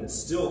something that is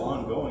still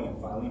ongoing in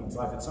Philemon's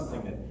life. It's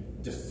something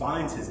that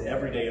defines his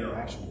everyday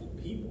interaction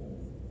with people.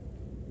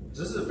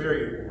 So this is a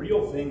very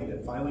real thing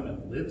that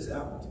Philemon lives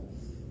out.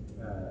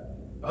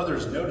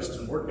 Others noticed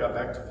and word got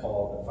back to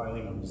Paul that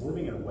Philemon was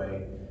living in a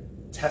way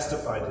that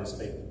testified to his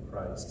faith in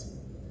Christ.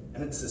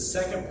 And it's the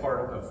second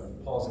part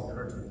of Paul's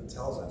encouragement that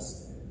tells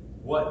us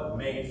what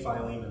made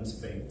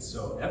Philemon's faith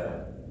so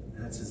evident,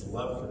 and it's his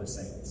love for the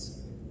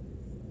saints.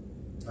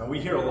 Now, we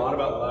hear a lot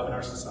about love in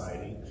our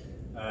society.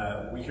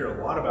 We hear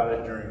a lot about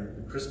it during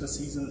the Christmas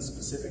season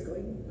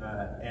specifically,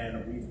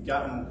 and we've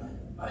gotten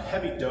a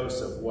heavy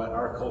dose of what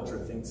our culture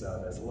thinks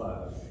of as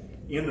love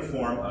in the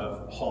form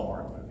of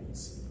Hallmark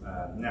movies.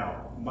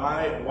 Now,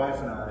 my wife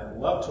and I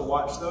love to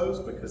watch those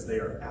because they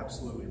are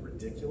absolutely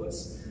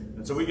ridiculous,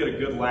 and so we get a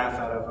good laugh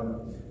out of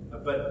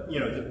them. But, you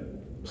know,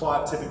 the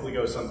plot typically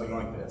goes something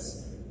like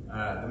this.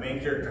 The main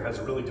character has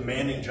a really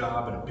demanding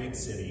job in a big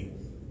city,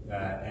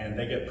 and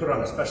they get put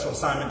on a special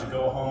assignment to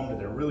go home to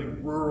their really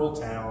rural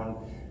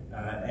town,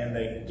 and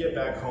they get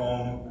back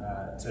home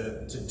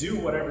to do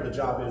whatever the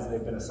job is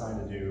they've been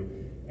assigned to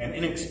do. And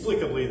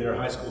inexplicably, their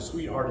high school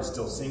sweetheart is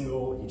still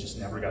single. He just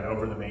never got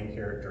over the main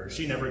character.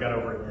 She never got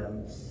over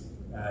him.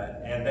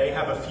 And they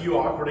have a few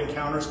awkward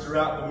encounters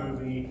throughout the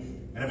movie,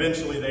 and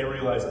eventually they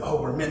realize,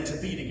 oh, we're meant to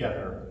be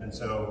together. And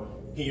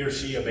so he or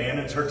she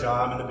abandons her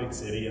job in the big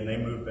city, and they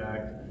move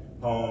back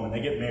home, and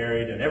they get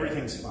married, and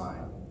everything's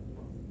fine.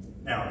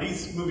 Now,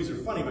 these movies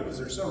are funny because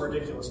they're so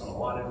ridiculous on a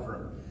lot of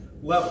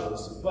different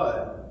levels,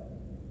 but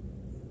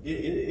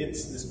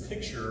it's this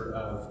picture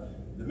of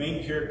the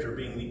main character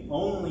being the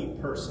only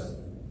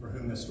person for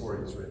whom this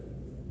story is written.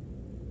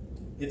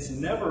 It's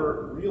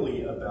never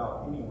really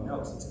about anyone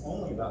else. It's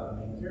only about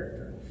the main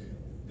character.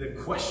 The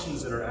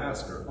questions that are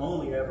asked are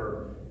only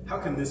ever, how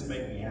can this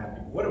make me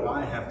happy? What do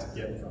I have to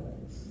get from it?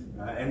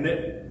 And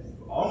that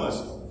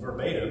almost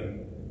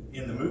verbatim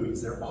in the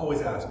movies, they're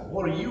always asked,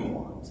 what do you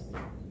want?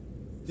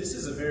 This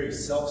is a very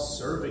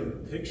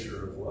self-serving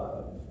picture of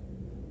love.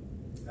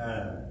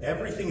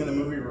 Everything in the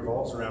movie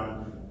revolves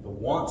around the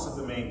wants of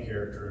the main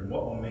character and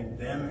what will make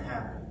them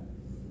happy.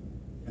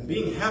 And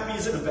being happy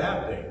isn't a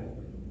bad thing,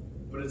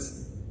 but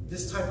it's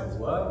this type of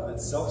love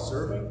that's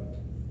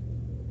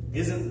self-serving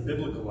isn't the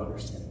biblical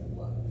understanding of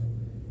love.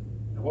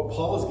 And what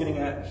Paul is getting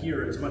at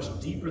here is much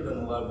deeper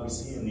than the love we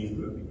see in these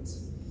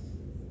movies.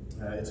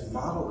 It's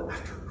modeled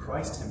after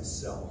Christ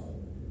himself.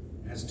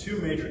 It has two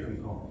major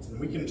components. And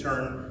we can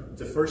turn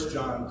to 1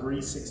 John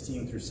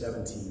 3:16 through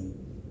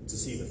 17 to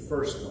see the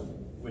first one,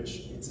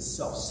 which it's a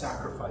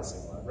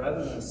self-sacrificing love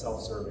rather than a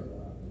self-serving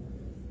love.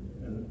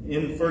 And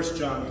In 1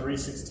 John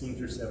 3:16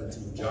 through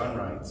 17, John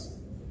writes,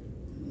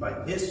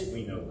 "By this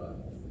we know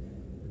love,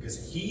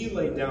 because he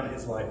laid down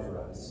his life for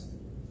us,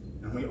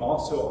 and we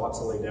also ought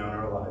to lay down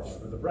our lives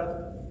for the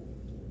brethren."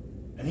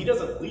 And he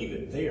doesn't leave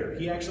it there.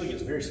 He actually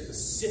gets very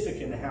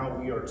specific in how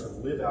we are to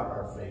live out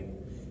our faith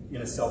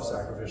in a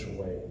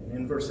self-sacrificial way. And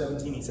in verse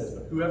 17 he says,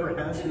 "But whoever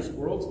has this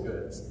world's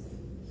goods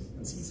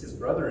and sees his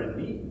brother in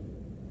need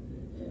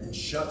and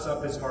shuts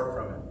up his heart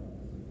from him,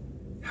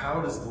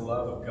 how does the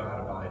love of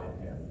God abide in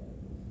him?"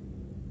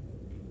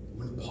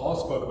 When Paul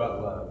spoke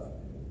about love,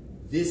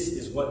 this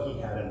is what he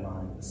had in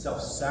mind: a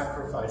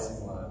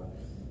self-sacrificing love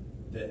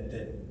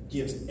that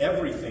gives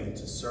everything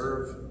to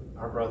serve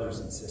our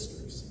brothers and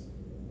sisters.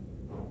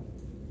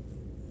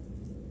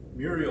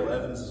 Muriel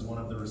Evans is one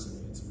of the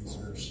recipients we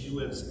serve. She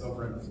lives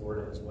over in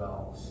Florida as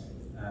well,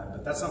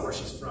 but that's not where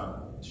she's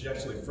from. She's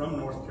actually from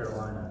North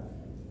Carolina,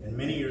 and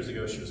many years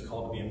ago she was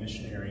called to be a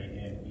missionary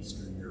in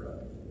Eastern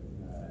Europe.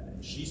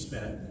 And she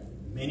spent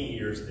many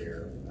years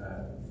there,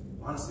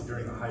 honestly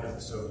during the height of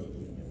the Soviet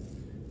Union.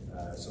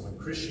 So when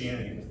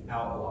Christianity was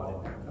outlawed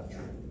in that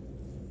country,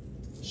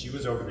 she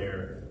was over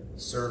there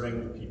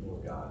serving the people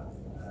of God.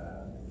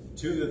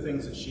 Two of the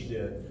things that she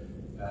did,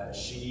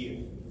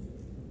 she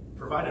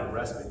provided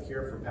respite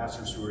care for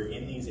pastors who were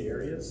in these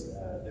areas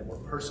that were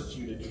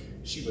persecuted.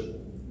 She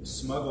would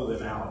smuggle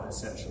them out,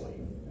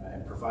 essentially,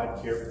 and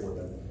provide care for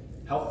them,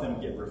 help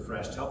them get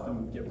refreshed, help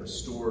them get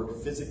restored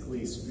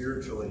physically,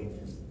 spiritually,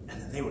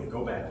 and then they would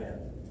go back in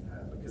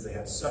because they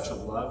had such a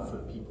love for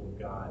the people of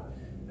God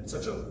and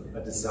such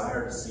a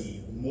desire to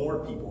see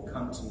more people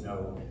come to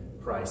know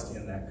Christ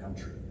in that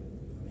country.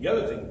 The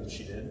other thing that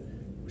she did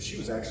was she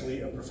was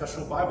actually a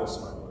professional Bible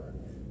smuggler.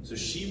 So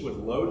she would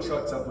load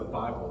trucks up with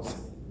Bibles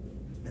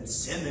and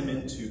send them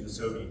into the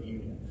Soviet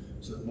Union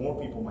so that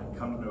more people might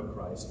come to know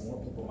Christ,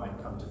 more people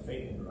might come to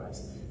faith in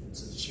Christ,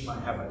 so that she might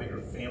have a bigger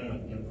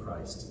family in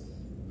Christ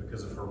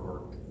because of her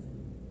work.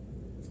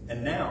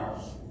 And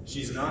now,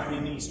 she's not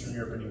in Eastern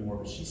Europe anymore,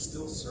 but she's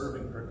still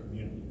serving her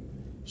community.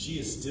 She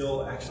is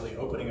still actually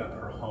opening up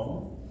her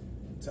home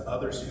to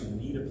others who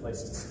need a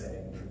place to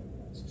stay.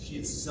 So she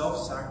is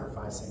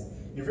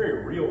self-sacrificing in a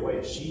very real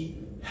way.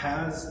 She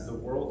has the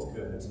world's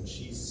goods, and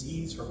she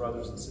sees her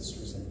brothers and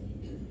sisters in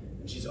need.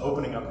 And she's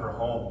opening up her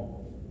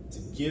home to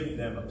give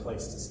them a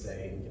place to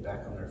stay and get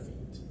back on their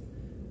feet.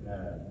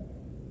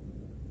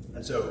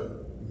 And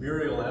so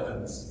Muriel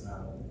Evans,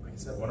 like I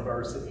said, one of our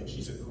recipients,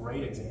 she's a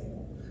great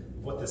example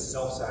of what this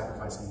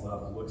self-sacrificing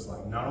love looks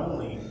like, not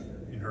only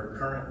in her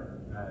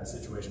current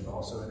situation, but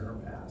also in her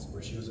past,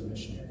 where she was a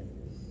missionary.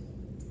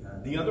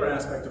 The other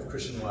aspect of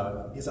Christian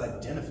love is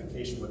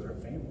identification with her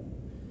family.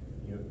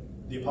 You know,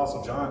 the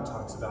Apostle John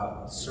talks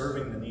about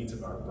serving the needs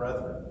of our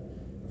brethren,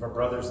 of our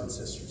brothers and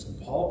sisters.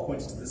 And Paul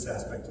points to this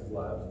aspect of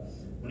love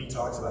when he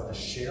talks about the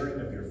sharing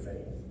of your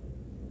faith.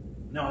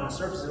 Now, on the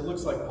surface, it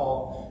looks like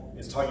Paul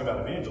is talking about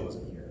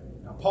evangelism here.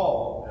 Now,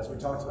 Paul, as we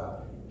talked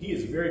about, he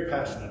is very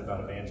passionate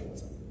about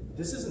evangelism.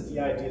 This isn't the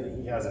idea that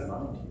he has in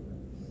mind here.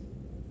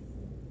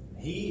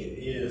 He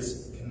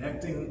is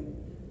connecting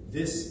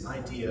this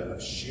idea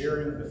of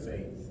sharing the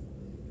faith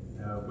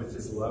with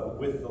his love,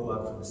 with the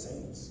love for the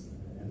saints.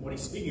 And what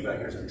he's speaking about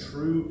here is a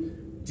true,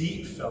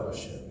 deep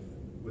fellowship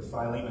with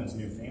Philemon's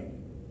new family.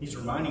 He's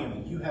reminding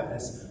him that you have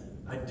this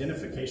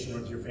identification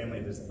with your family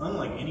that's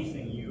unlike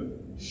anything you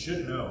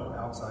should know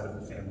outside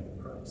of the family of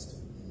Christ.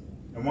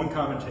 And one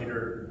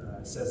commentator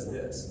says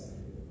this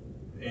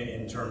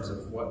in terms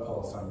of what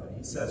Paul is talking about.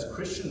 He says,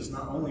 Christians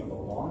not only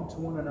belong to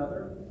one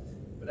another,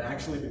 but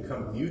actually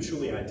become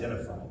mutually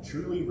identified,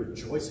 truly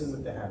rejoicing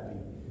with the happy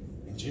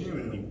and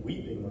genuinely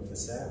weeping with the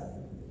sad.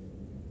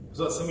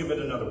 So let's think of it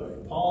another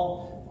way.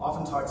 Paul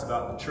often talks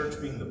about the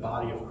church being the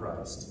body of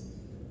Christ.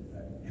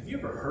 Have you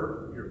ever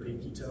hurt your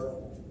pinky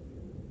toe?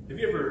 Have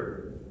you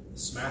ever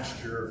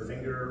smashed your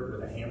finger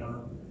with a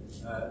hammer?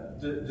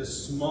 The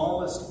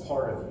smallest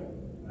part of you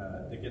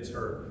that gets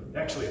hurt, it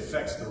actually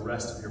affects the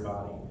rest of your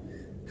body.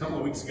 A couple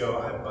of weeks ago,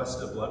 I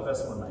busted a blood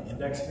vessel in my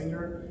index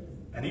finger,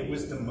 and it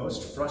was the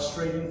most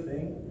frustrating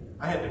thing.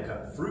 I had to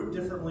cut fruit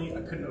differently.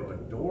 I couldn't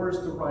open doors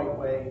the right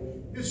way.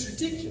 It was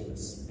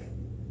ridiculous.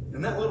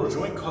 And that little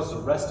joint caused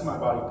the rest of my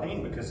body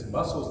pain because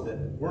muscles that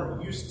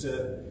weren't used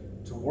to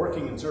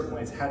working in certain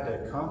ways had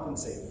to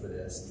compensate for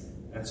this.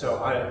 And so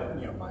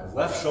my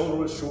left shoulder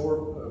was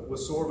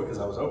sore because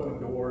I was opening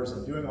doors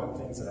and doing all the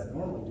things that I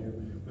normally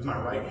do with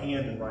my right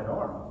hand and right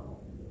arm.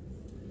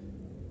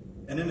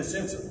 And in a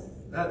sense,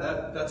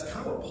 that's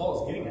kind of what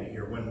Paul is getting at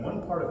here. When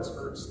one part of us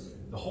hurts,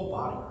 the whole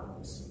body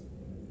hurts.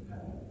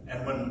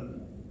 And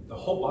when the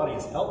whole body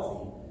is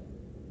healthy,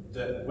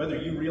 that whether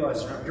you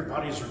realize it or not, your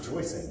body is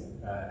rejoicing.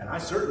 And I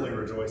certainly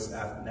rejoice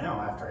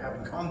now after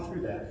having gone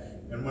through that.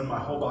 And when my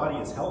whole body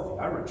is healthy,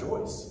 I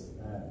rejoice.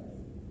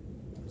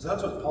 So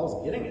that's what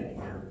Paul's getting at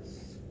here.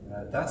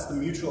 That's the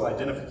mutual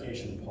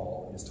identification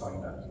Paul is talking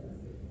about here.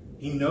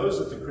 He knows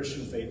that the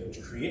Christian faith,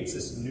 which creates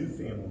this new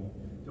family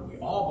that we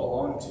all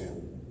belong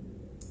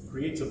to,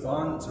 creates a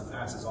bond that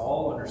surpasses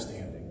all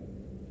understanding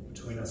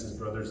between us as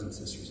brothers and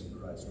sisters in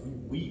Christ. We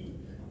weep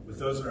with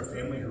those in our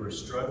family who are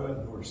struggling,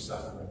 who are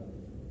suffering.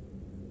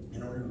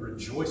 And we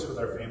rejoice with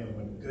our family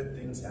when good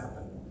things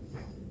happen.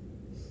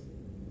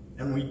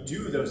 And we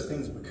do those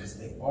things because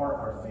they are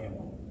our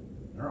family.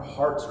 And our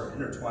hearts are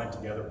intertwined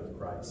together with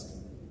Christ.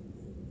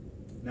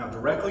 Now,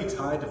 directly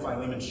tied to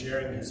Philemon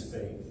sharing his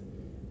faith,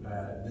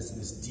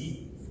 this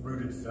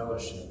deep-rooted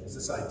fellowship is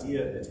this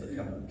idea that's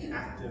becoming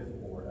active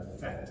or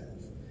effective.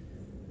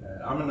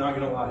 I'm not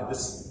going to lie,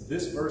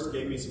 this verse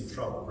gave me some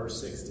trouble.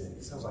 Verse 6 did.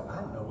 Because I was like, I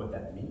don't know what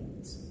that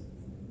means.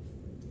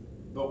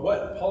 But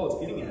what Paul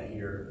is getting at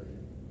here,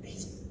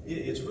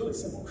 it's really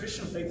simple.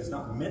 Christian faith is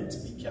not meant to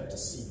be kept a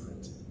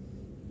secret.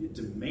 It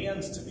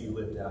demands to be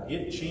lived out.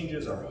 It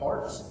changes our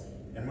hearts.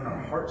 And when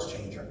our hearts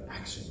change, our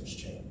actions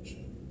change.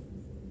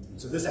 And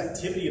so this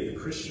activity of the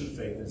Christian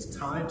faith is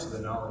tied to the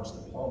knowledge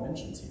that Paul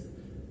mentions here.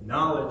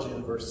 Knowledge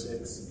in verse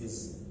 6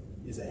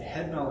 is a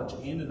head knowledge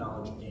and a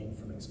knowledge gained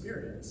from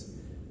experience.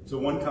 So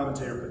one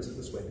commentator puts it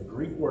this way: the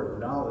Greek word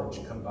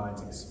knowledge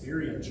combines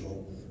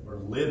experiential or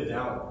lived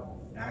out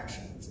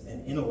actions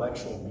and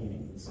intellectual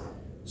meanings,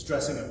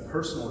 stressing a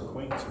personal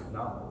acquaintance with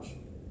knowledge.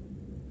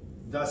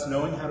 Thus,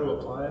 knowing how to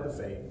apply the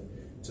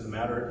faith to the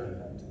matter at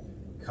hand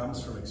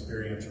comes from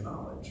experiential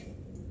knowledge.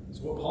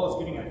 So what Paul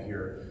is getting at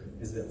here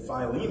is that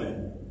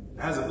Philemon,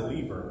 as a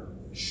believer,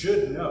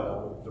 should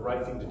know the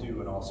right thing to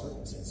do in all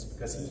circumstances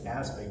because he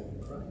has faith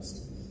in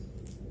Christ.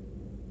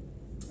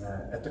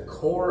 At the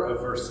core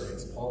of verse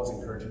 6, Paul is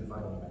encouraging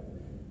Philemon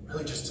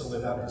really just to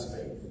live out his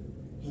faith.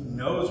 He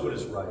knows what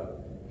is right.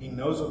 He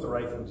knows what the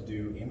right thing to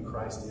do in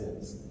Christ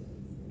is.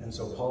 And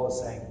so Paul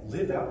is saying,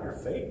 live out your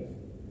faith.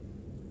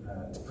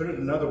 To put it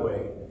another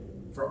way,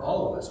 for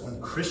all of us, when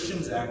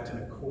Christians act in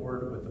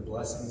accord with the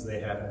blessings they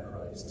have in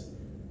Christ,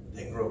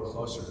 they grow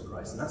closer to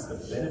Christ. And that's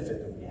the benefit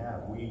that we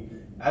have.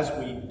 As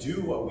we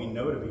do what we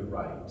know to be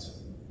right,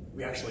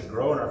 we actually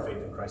grow in our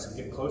faith in Christ and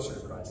get closer to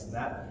Christ. And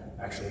that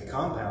actually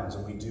compounds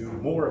and we do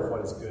more of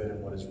what is good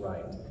and what is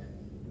right.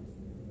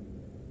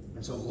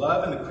 And so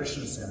love in the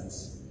Christian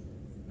sense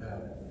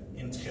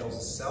entails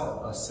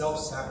a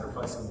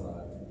self-sacrificing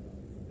love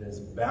that is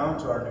bound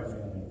to our new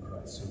family in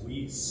Christ. So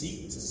we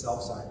seek to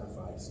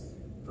self-sacrifice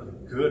for the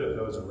good of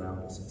those around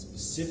us, and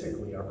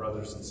specifically our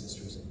brothers and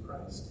sisters in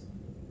Christ.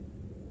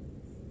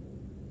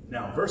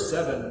 Now, verse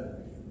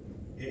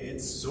 7,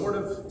 it's sort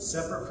of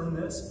separate from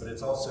this, but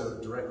it's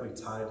also directly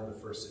tied to the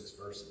first 6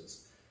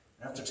 verses.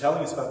 And after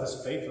telling us about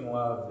this faith and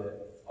love that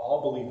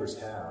all believers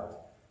have,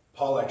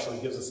 Paul actually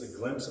gives us a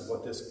glimpse of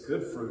what this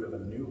good fruit of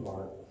a new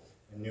heart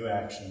and new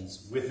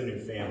actions with a new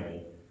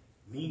family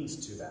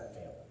means to that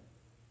family.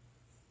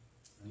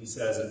 And he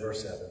says in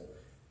verse 7,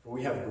 "For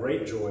we have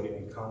great joy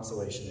and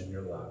consolation in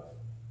your love,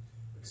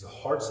 because the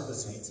hearts of the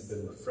saints have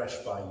been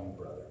refreshed by you,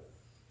 brother."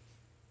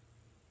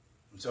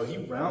 And so he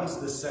rounds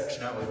this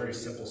section out with a very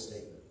simple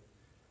statement.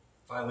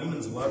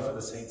 Philemon's love for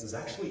the saints has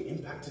actually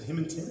impacted him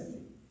and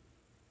Timothy.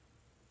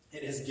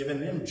 It has given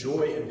them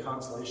joy and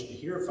consolation to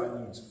hear of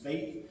Philemon's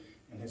faith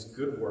and his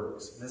good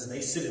works. And as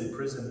they sit in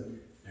prison,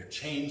 their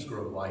chains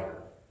grow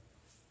lighter.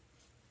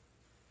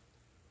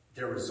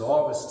 Their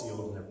resolve is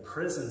steeled, and their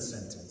prison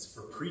sentence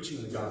for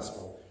preaching the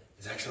gospel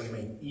is actually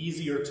made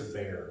easier to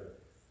bear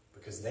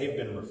because they've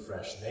been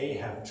refreshed. They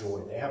have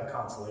joy. They have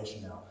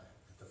consolation now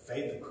that the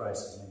faith of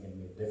Christ is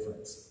making a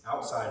difference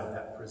outside of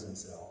that prison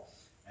cell.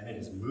 And it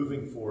is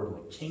moving forward,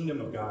 and the kingdom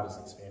of God is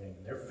expanding,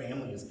 and their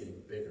family is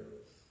getting bigger.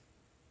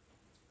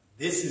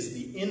 This is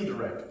the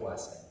indirect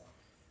blessing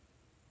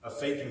of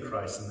faith in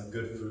Christ and the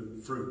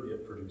good fruit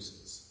it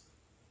produces.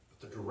 But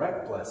the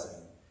direct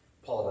blessing,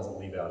 Paul doesn't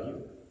leave out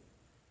either.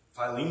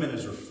 Philemon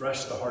has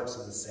refreshed the hearts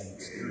of the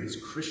saints through his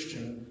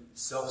Christian,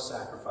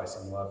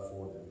 self-sacrificing love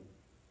for them.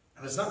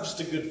 And it's not just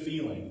a good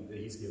feeling that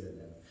he's given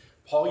them.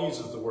 Paul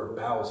uses the word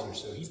bowels here,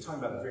 so he's talking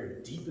about the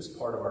very deepest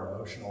part of our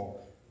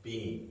emotional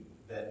being,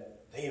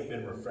 that they have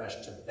been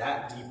refreshed to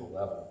that deep a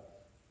level.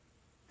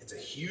 It's a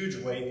huge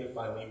weight that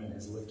Philemon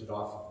has lifted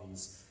off of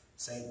these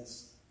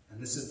saints.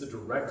 And this is the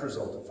direct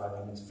result of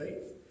Philemon's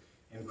faith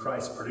in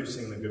Christ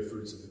producing the good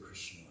fruits of the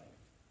Christian life.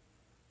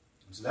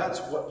 So that's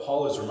what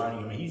Paul is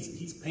reminding him.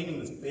 He's painting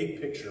this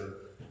big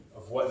picture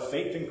of what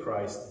faith in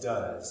Christ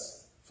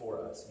does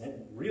for us. And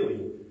it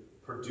really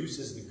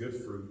produces the good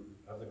fruit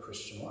of the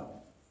Christian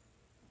life.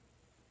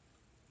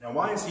 Now,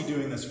 why is he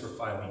doing this for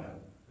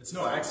Philemon? It's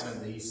no accident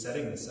that he's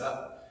setting this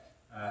up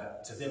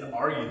to then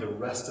argue the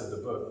rest of the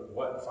book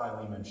what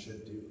Philemon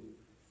should do.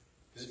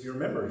 Because if you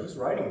remember, he's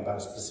writing about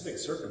a specific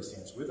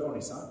circumstance with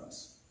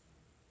Onesimus.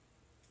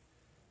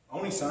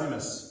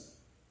 Onesimus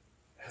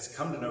has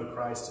come to know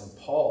Christ, and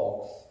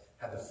Paul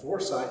had the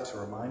foresight to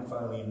remind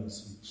Philemon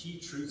some key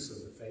truths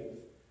of the faith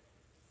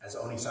as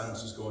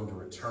Onesimus was going to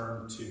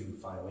return to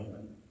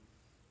Philemon.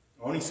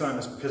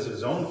 Onesimus, because of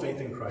his own faith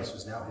in Christ,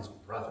 was now his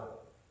brother,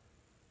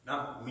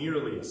 not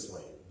merely a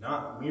slave,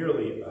 not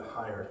merely a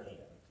hired hand.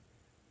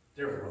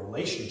 Their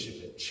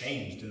relationship had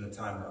changed in the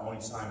time that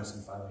Onesimus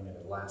and Philemon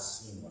had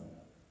last seen one another.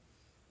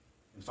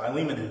 And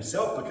Philemon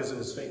himself, because of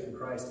his faith in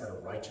Christ, had a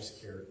righteous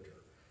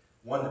character,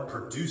 one that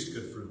produced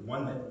good fruit,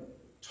 one that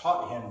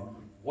taught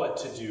him what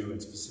to do in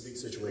specific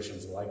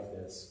situations like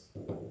this.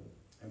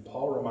 And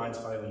Paul reminds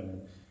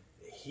Philemon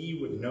that he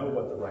would know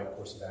what the right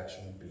course of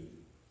action would be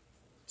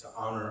to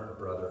honor a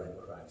brother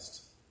in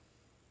Christ.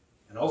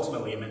 And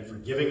ultimately, it meant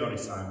forgiving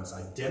Onesimus,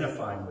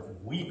 identifying with him,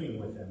 weeping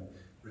with him,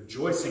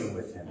 rejoicing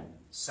with him,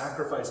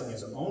 sacrificing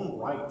his own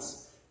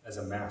rights as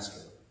a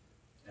master,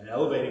 and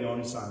elevating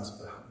Onesimus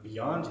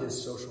beyond his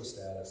social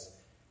status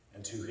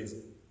and to his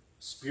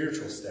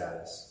spiritual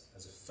status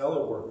as a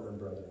fellow worker and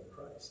brother in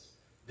Christ.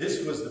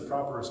 This was the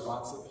proper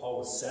response that Paul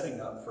was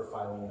setting up for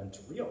Philemon to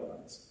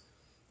realize.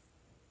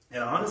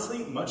 And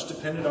honestly, much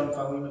depended on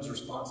Philemon's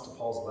response to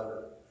Paul's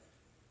letter.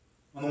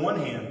 On the one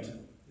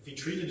hand, if he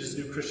treated his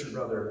new Christian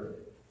brother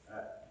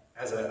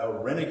as a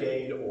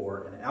renegade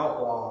or an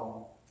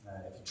outlaw,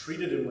 if he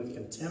treated him with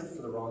contempt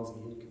for the wrongs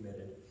that he had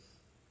committed,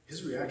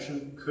 his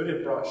reaction could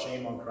have brought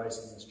shame on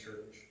Christ and his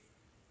church.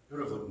 It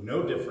would have looked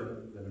no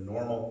different than a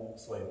normal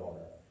slave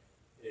owner.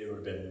 It would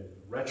have been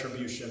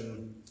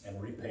retribution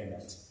and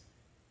repayment.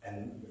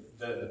 And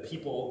the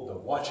people, the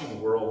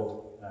watching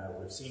world,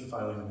 would have seen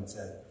Philemon and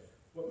said,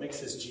 what makes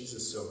this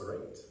Jesus so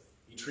great?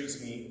 He treats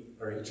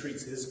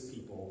his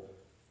people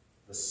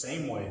the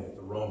same way that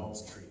the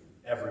Romans treat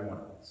everyone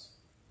else.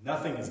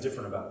 Nothing is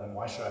different about them.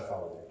 Why should I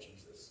follow their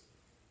Jesus?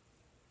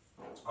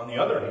 On the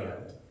other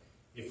hand,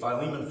 if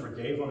Philemon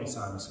forgave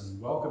Onesimus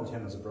and welcomed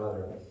him as a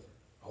brother,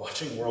 a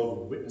watching world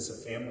would witness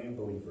a family of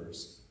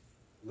believers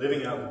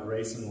living out the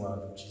grace and love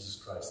of Jesus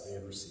Christ they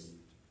had received.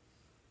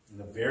 And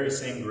the very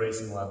same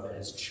grace and love that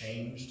has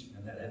changed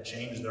and that had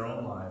changed their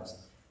own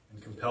lives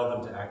and compelled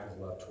them to act with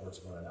love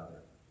towards one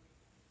another.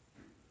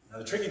 Now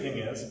the tricky thing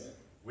is,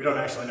 we don't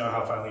actually know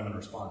how Philemon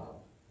responded.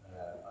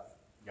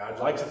 I'd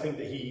like to think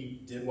that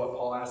he did what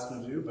Paul asked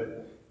him to do,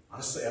 but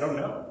honestly, I don't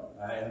know,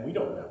 and we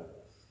don't know.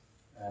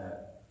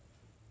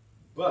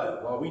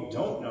 But while we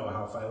don't know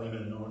how Philemon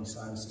and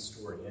Onesimus'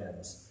 story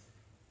ends,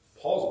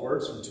 Paul's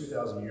words from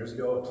 2,000 years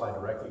ago apply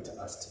directly to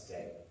us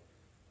today.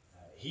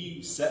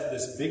 He set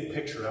this big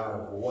picture out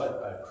of what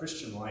a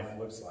Christian life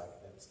looks like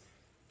that's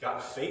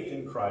got faith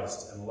in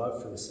Christ and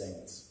love for the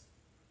saints.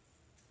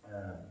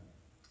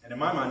 And in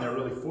my mind, there are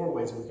really 4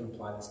 ways we can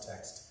apply this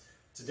text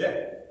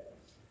today.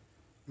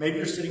 Maybe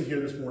you're sitting here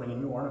this morning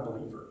and you aren't a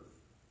believer.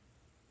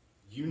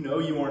 You know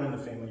you aren't in the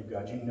family of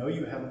God. You know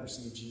you haven't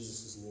received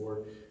Jesus as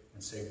Lord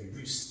and Savior.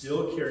 You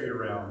still carry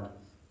around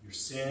your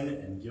sin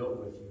and guilt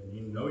with you, and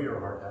you know your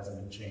heart hasn't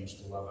been changed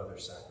to love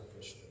others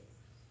sacrificially.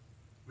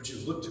 Would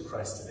you look to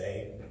Christ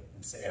today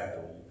and say, I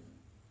believe?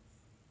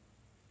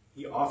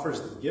 He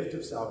offers the gift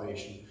of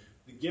salvation,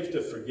 the gift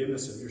of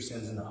forgiveness of your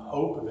sins, and the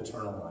hope of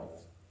eternal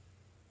life.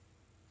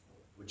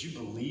 Would you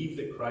believe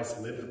that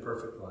Christ lived a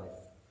perfect life,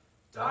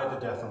 died the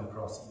death on the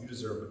cross that you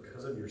deserve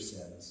because of your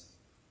sins,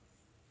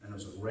 and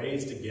was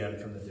raised again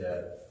from the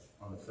dead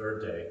on the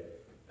 3rd day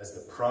as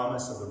the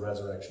promise of the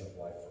resurrection of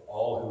life for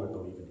all who would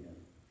believe in him?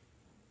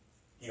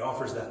 He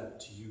offers that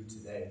to you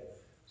today,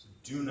 so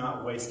do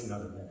not waste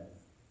another minute.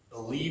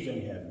 Believe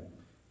in him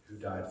who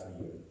died for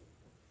you.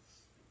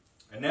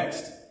 And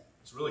next,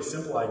 it's a really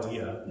simple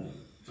idea.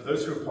 For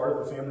those who are part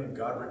of the family of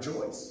God,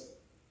 rejoice.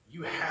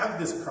 You have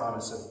this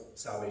promise of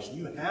salvation.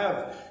 You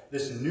have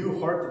this new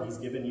heart that he's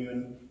given you,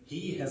 and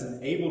he has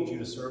enabled you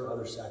to serve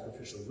others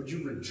sacrificially. Would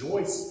you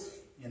rejoice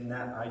in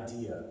that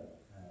idea?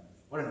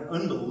 What an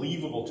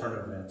unbelievable turn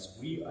of events.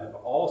 We have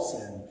all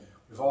sinned.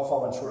 We've all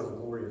fallen short of the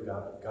glory of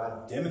God. But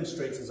God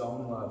demonstrates his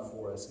own love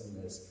for us in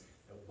this,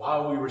 that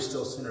while we were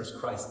still sinners,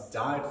 Christ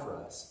died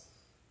for us.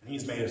 And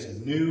he's made us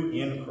new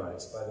in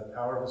Christ by the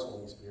power of his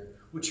Holy Spirit.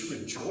 Would you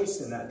rejoice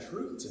in that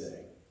truth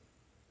today?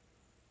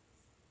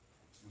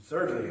 And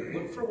thirdly,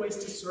 look for ways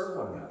to serve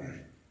one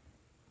another.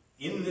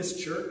 In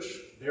this church,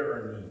 there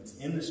are needs.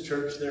 In this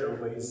church, there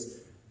are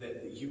ways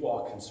that you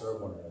all can serve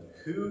one another.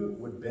 Who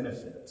would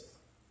benefit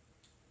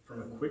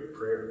from a quick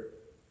prayer,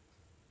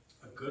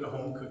 a good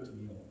home-cooked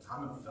meal, a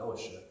time of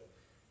fellowship,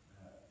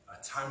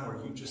 a time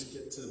where you just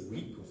get to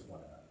weep with one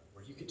another,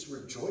 where you get to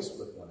rejoice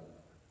with one another?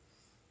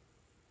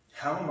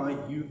 How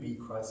might you be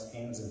Christ's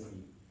hands and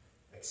feet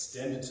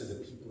extended to the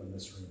people in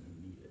this room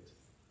who need it?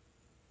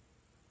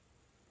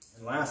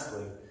 And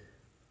lastly,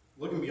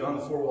 looking beyond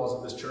the 4 walls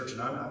of this church,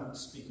 and I'm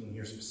speaking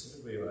here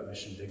specifically about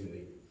Mission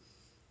Dignity,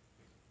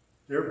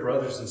 there are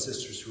brothers and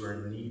sisters who are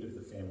in need of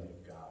the family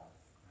of God.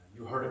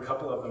 You heard a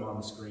couple of them on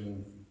the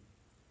screen,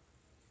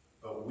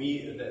 but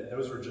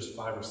those were just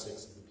 5 or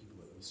 6 of the people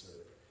that we serve.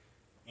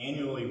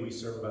 Annually, we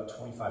serve about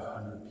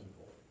 2,500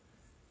 people,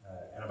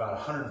 and about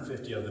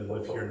 150 of them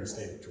live here in the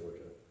state of Georgia.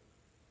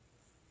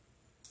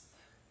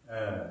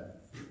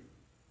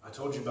 I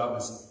told you about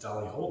Miss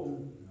Dolly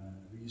Holton,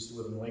 who used to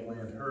live in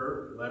Lakeland.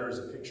 Her letter is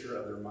a picture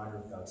of the reminder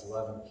of God's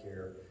love and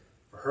care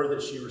for her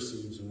that she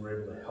receives when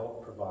we're able to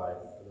help provide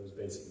for those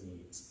basic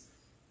needs.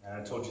 And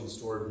I told you the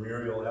story of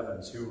Muriel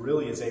Evans, who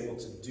really is able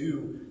to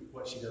do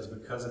what she does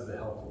because of the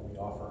help that we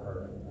offer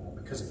her,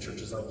 because of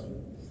churches like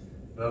you.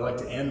 But I'd like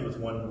to end with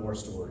one more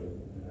story.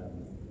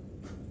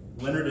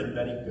 Leonard and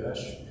Betty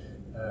Gush.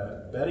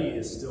 Betty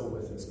is still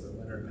with us, but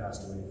Leonard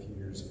passed away a few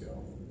years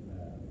ago.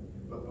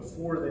 But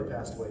before they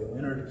passed away,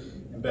 Leonard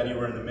and Betty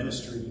were in the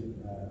ministry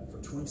for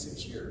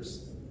 26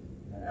 years.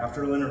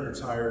 After Leonard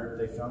retired,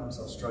 they found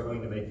themselves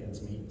struggling to make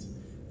ends meet.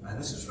 And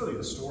this is really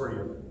the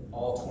story of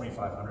all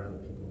 2,500 of the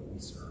people that we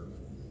serve.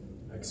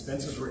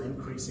 Expenses were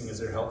increasing as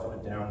their health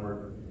went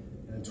downward.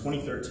 And in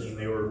 2013,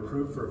 they were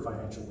approved for a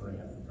financial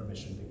grant from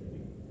Mission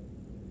Dignity.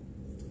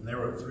 And they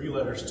wrote 3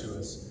 letters to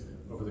us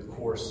over the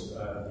course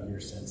of the year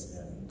since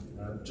then.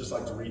 I'd just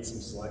like to read some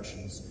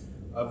selections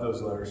of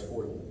those letters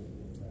for you.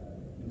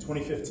 In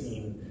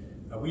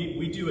 2015,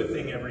 we do a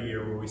thing every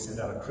year where we send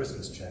out a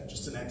Christmas check,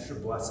 just an extra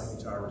blessing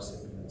to our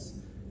recipients.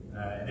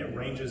 And it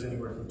ranges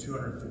anywhere from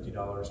 $250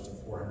 to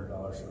 $400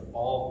 for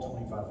all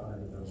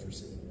 2,500 of those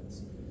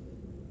recipients.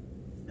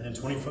 And in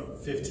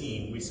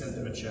 2015, we sent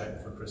them a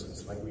check for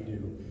Christmas, like we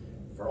do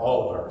for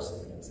all of our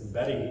recipients. And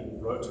Betty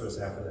wrote to us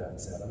after that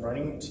and said, I'm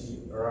writing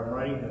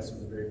this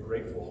with a very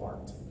grateful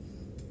heart.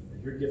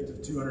 Your gift of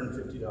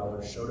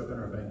 $250 showed up in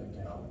our bank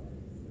account,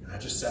 and I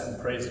just sat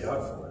and praised God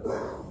for it.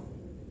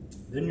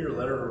 Then your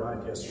letter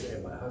arrived yesterday,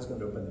 and my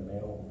husband opened the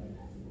mail.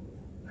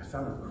 I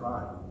found him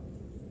crying,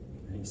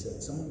 and he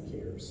said, someone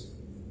cares.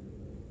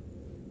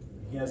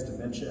 He has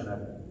dementia,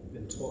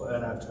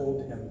 and I've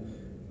told him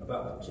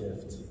about the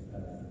gift.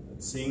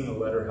 But seeing the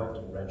letter helped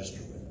him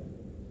register with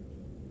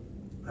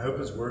it. I hope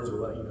his words will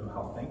let you know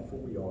how thankful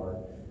we are,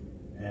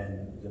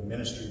 and the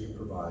ministry you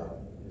provide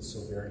is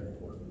so very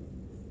important.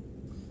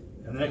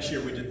 And the next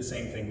year we did the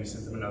same thing. We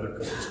sent them another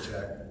Christmas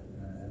check,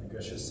 and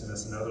Gusha sent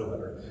us another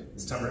letter,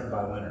 this time written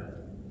by Leonard.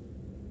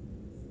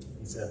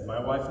 He said, my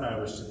wife and I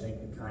wish to thank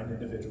the kind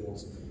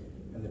individuals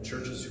and the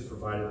churches who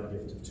provided the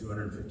gift of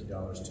 $250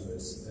 to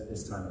us at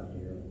this time of the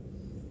year.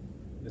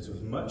 It's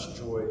with much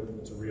joy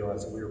to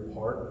realize that we are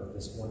part of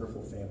this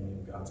wonderful family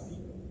of God's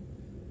people.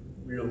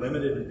 We are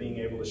limited in being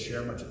able to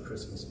share much at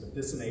Christmas, but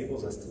this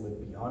enables us to live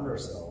beyond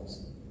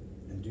ourselves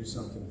and do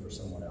something for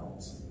someone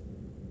else.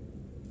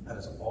 That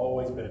has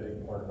always been a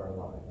big part of our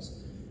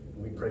lives,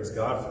 and we praise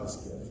God for this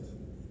gift.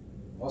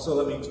 Also,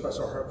 let me express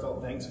our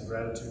heartfelt thanks and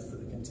gratitude for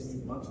the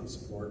continued monthly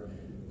support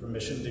from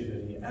Mission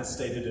Dignity, as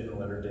stated in a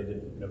letter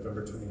dated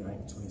November 29,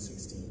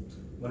 2016.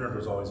 Leonard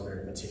was always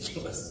very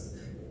meticulous.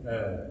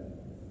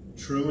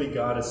 Truly,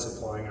 God is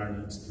supplying our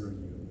needs through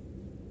you.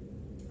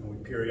 And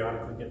we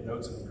periodically get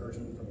notes of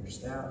encouragement from your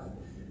staff,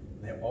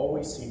 and they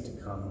always seem to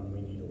come when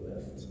we need a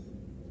lift.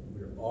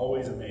 We are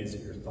always amazed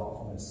at your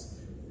thoughtfulness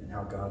and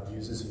how God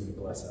uses you to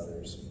bless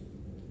others.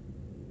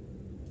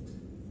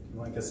 And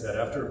like I said,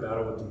 after a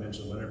battle with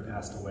dementia, Leonard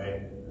passed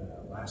away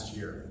last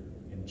year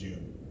in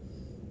June.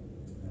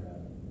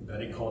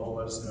 Betty called to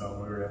let us know,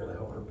 and we were able to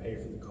help her pay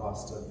for the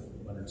cost of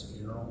Leonard's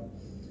funeral.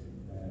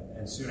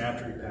 And soon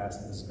after he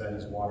passed, Miss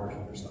Betty's water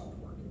heater stopped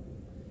working.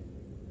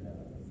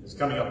 It was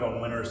coming up on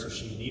winter, so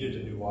she needed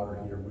a new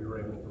water heater. We were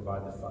able to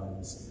provide the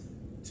funds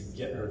to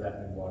get her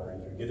that new water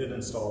heater, get it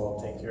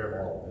installed, take care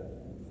of all of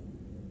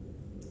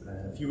it.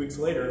 And a few weeks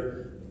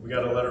later, we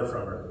got a letter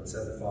from her that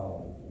said the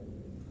following: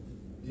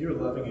 Dear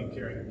loving and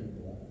caring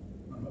people,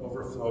 I'm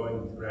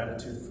overflowing with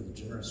gratitude for the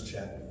generous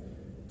check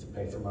to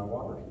pay for my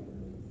water heater.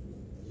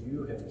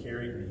 You have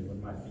carried me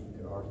when my feet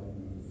could hardly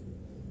move.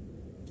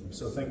 I'm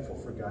so thankful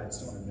for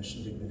Guidestone and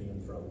Mission Dignity,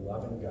 and for a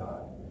loving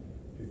God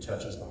who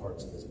touches the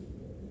hearts of his people.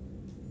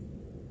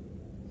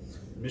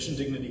 Mission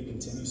Dignity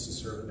continues to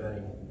serve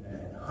Betty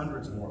and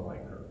hundreds more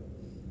like her.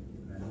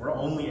 And we're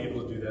only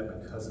able to do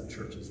that because of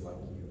churches like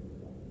you.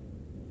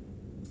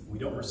 We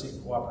don't receive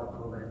cooperative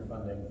program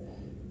funding,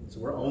 so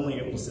we're only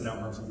able to send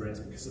out monthly grants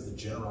because of the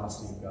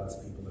generosity of God's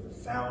people that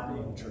are found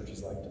in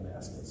churches like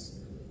Damascus.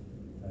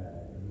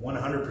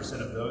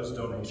 100% of those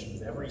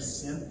donations, every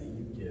cent that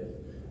you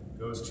give,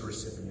 goes to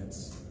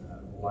recipients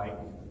like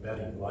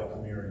Betty, like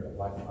Muriel,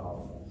 like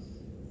Paul.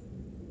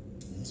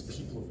 These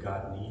people of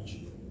God need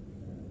you.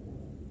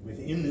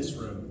 Within this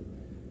room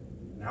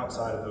and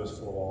outside of those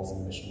four walls in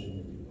the Mission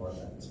Dignity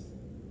Department,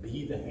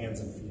 be the hands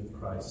and feet of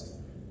Christ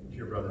to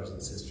your brothers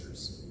and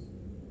sisters.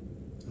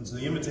 And so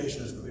the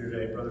invitation is clear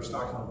today. Brother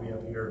Stockton will be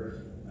up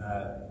here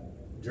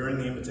during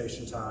the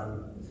invitation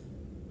time.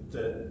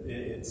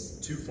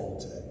 It's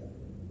twofold today.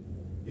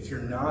 If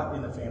you're not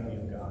in the family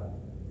of God,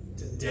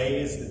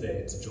 today is the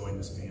day to join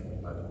this family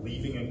by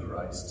believing in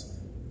Christ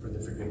for the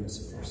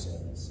forgiveness of your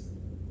sins.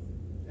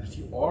 And if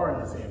you are in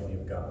the family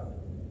of God,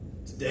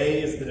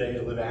 today is the day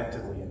to live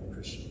actively in the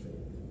Christian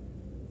faith.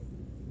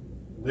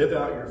 Live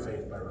out your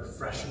faith by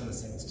refreshing the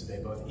saints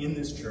today, both in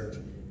this church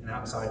and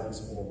outside these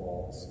four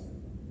walls.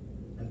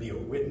 And be a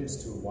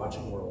witness to a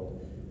watching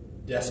world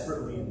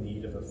desperately in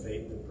need of a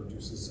faith that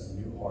produces a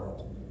new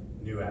heart,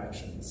 new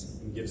actions,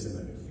 and gives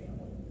them a new family.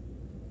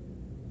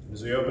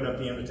 As we open up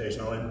the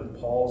invitation, I'll end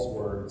with Paul's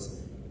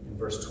words in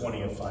verse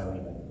 20 of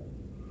Philemon.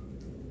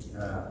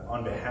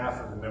 On behalf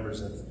of the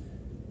members of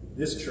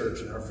this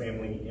church and our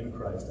family in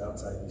Christ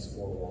outside these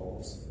four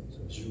walls.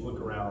 So as you look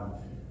around,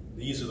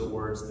 these are the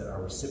words that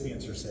our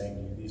recipients are saying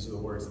to you. These are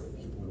the words that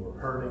people who are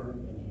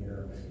hurting in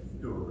here,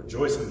 who are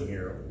rejoicing in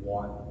here,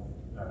 want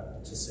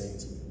to say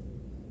to you.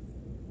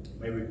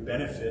 May we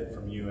benefit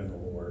from you in the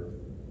Lord.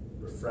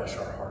 Refresh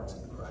our hearts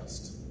in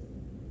Christ.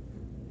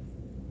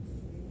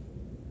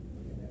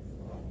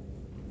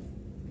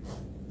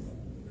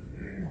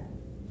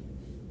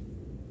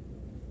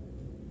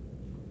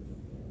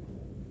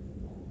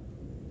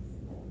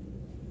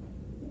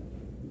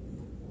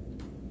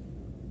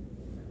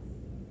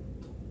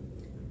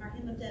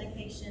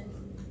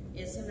 benediction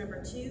is hymn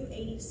number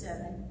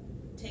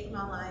 287, Take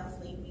My Life,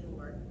 Lead Me,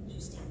 Lord. Would you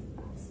stand?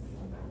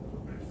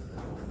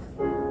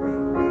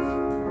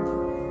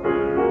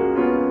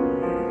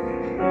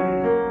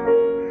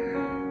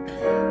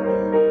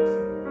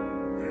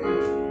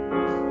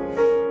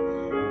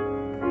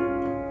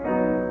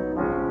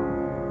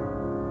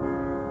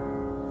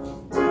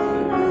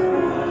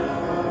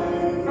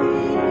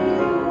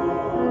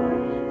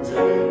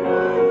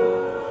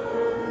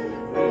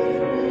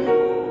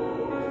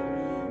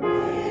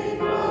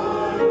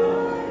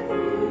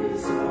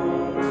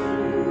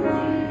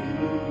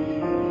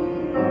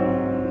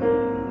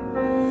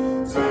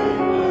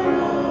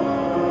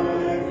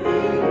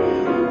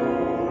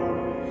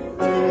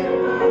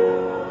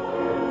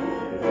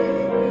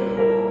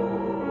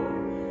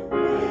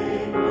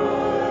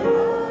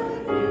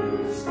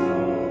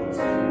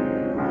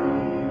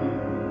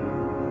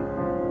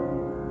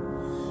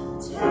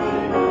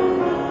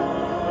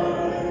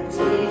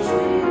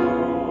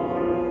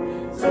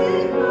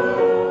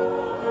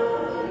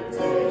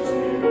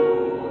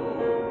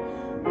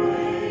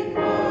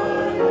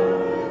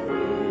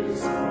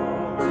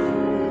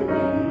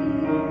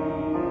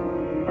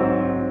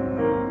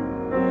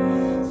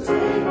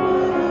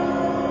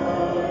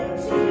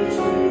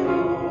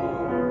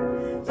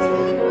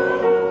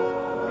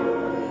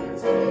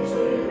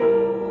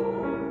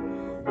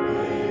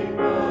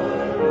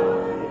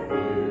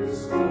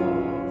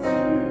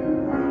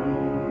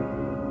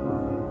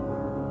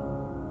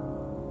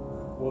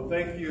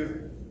 Thank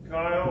you,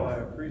 Kyle. I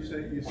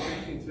appreciate you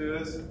speaking to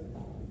us.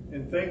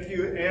 And thank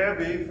you,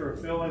 Abby, for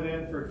filling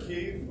in for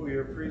Keith. We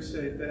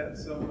appreciate that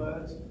so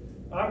much.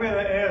 I'm going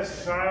to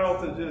ask Kyle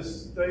to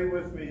just stay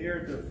with me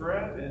here at the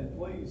front, and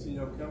please,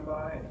 come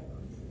by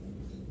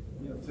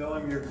and, tell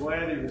him you're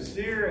glad he was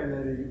here and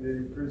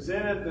that he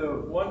presented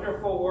the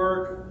wonderful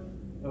work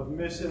of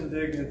Mission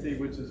Dignity,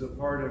 which is a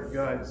part of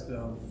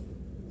Guidestone.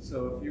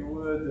 So if you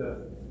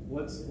would,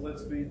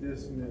 let's be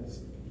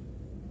dismissed.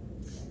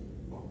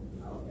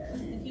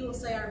 If you will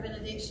say our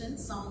benediction,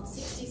 Psalm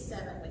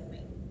 67 with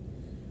me.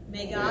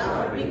 May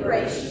God be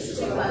gracious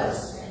to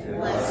us and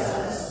bless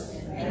us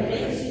and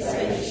make his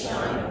face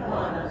shine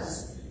upon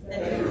us,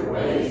 that your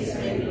ways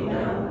may be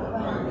known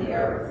upon the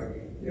earth,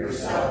 your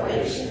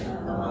salvation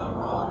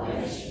among all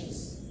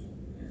nations.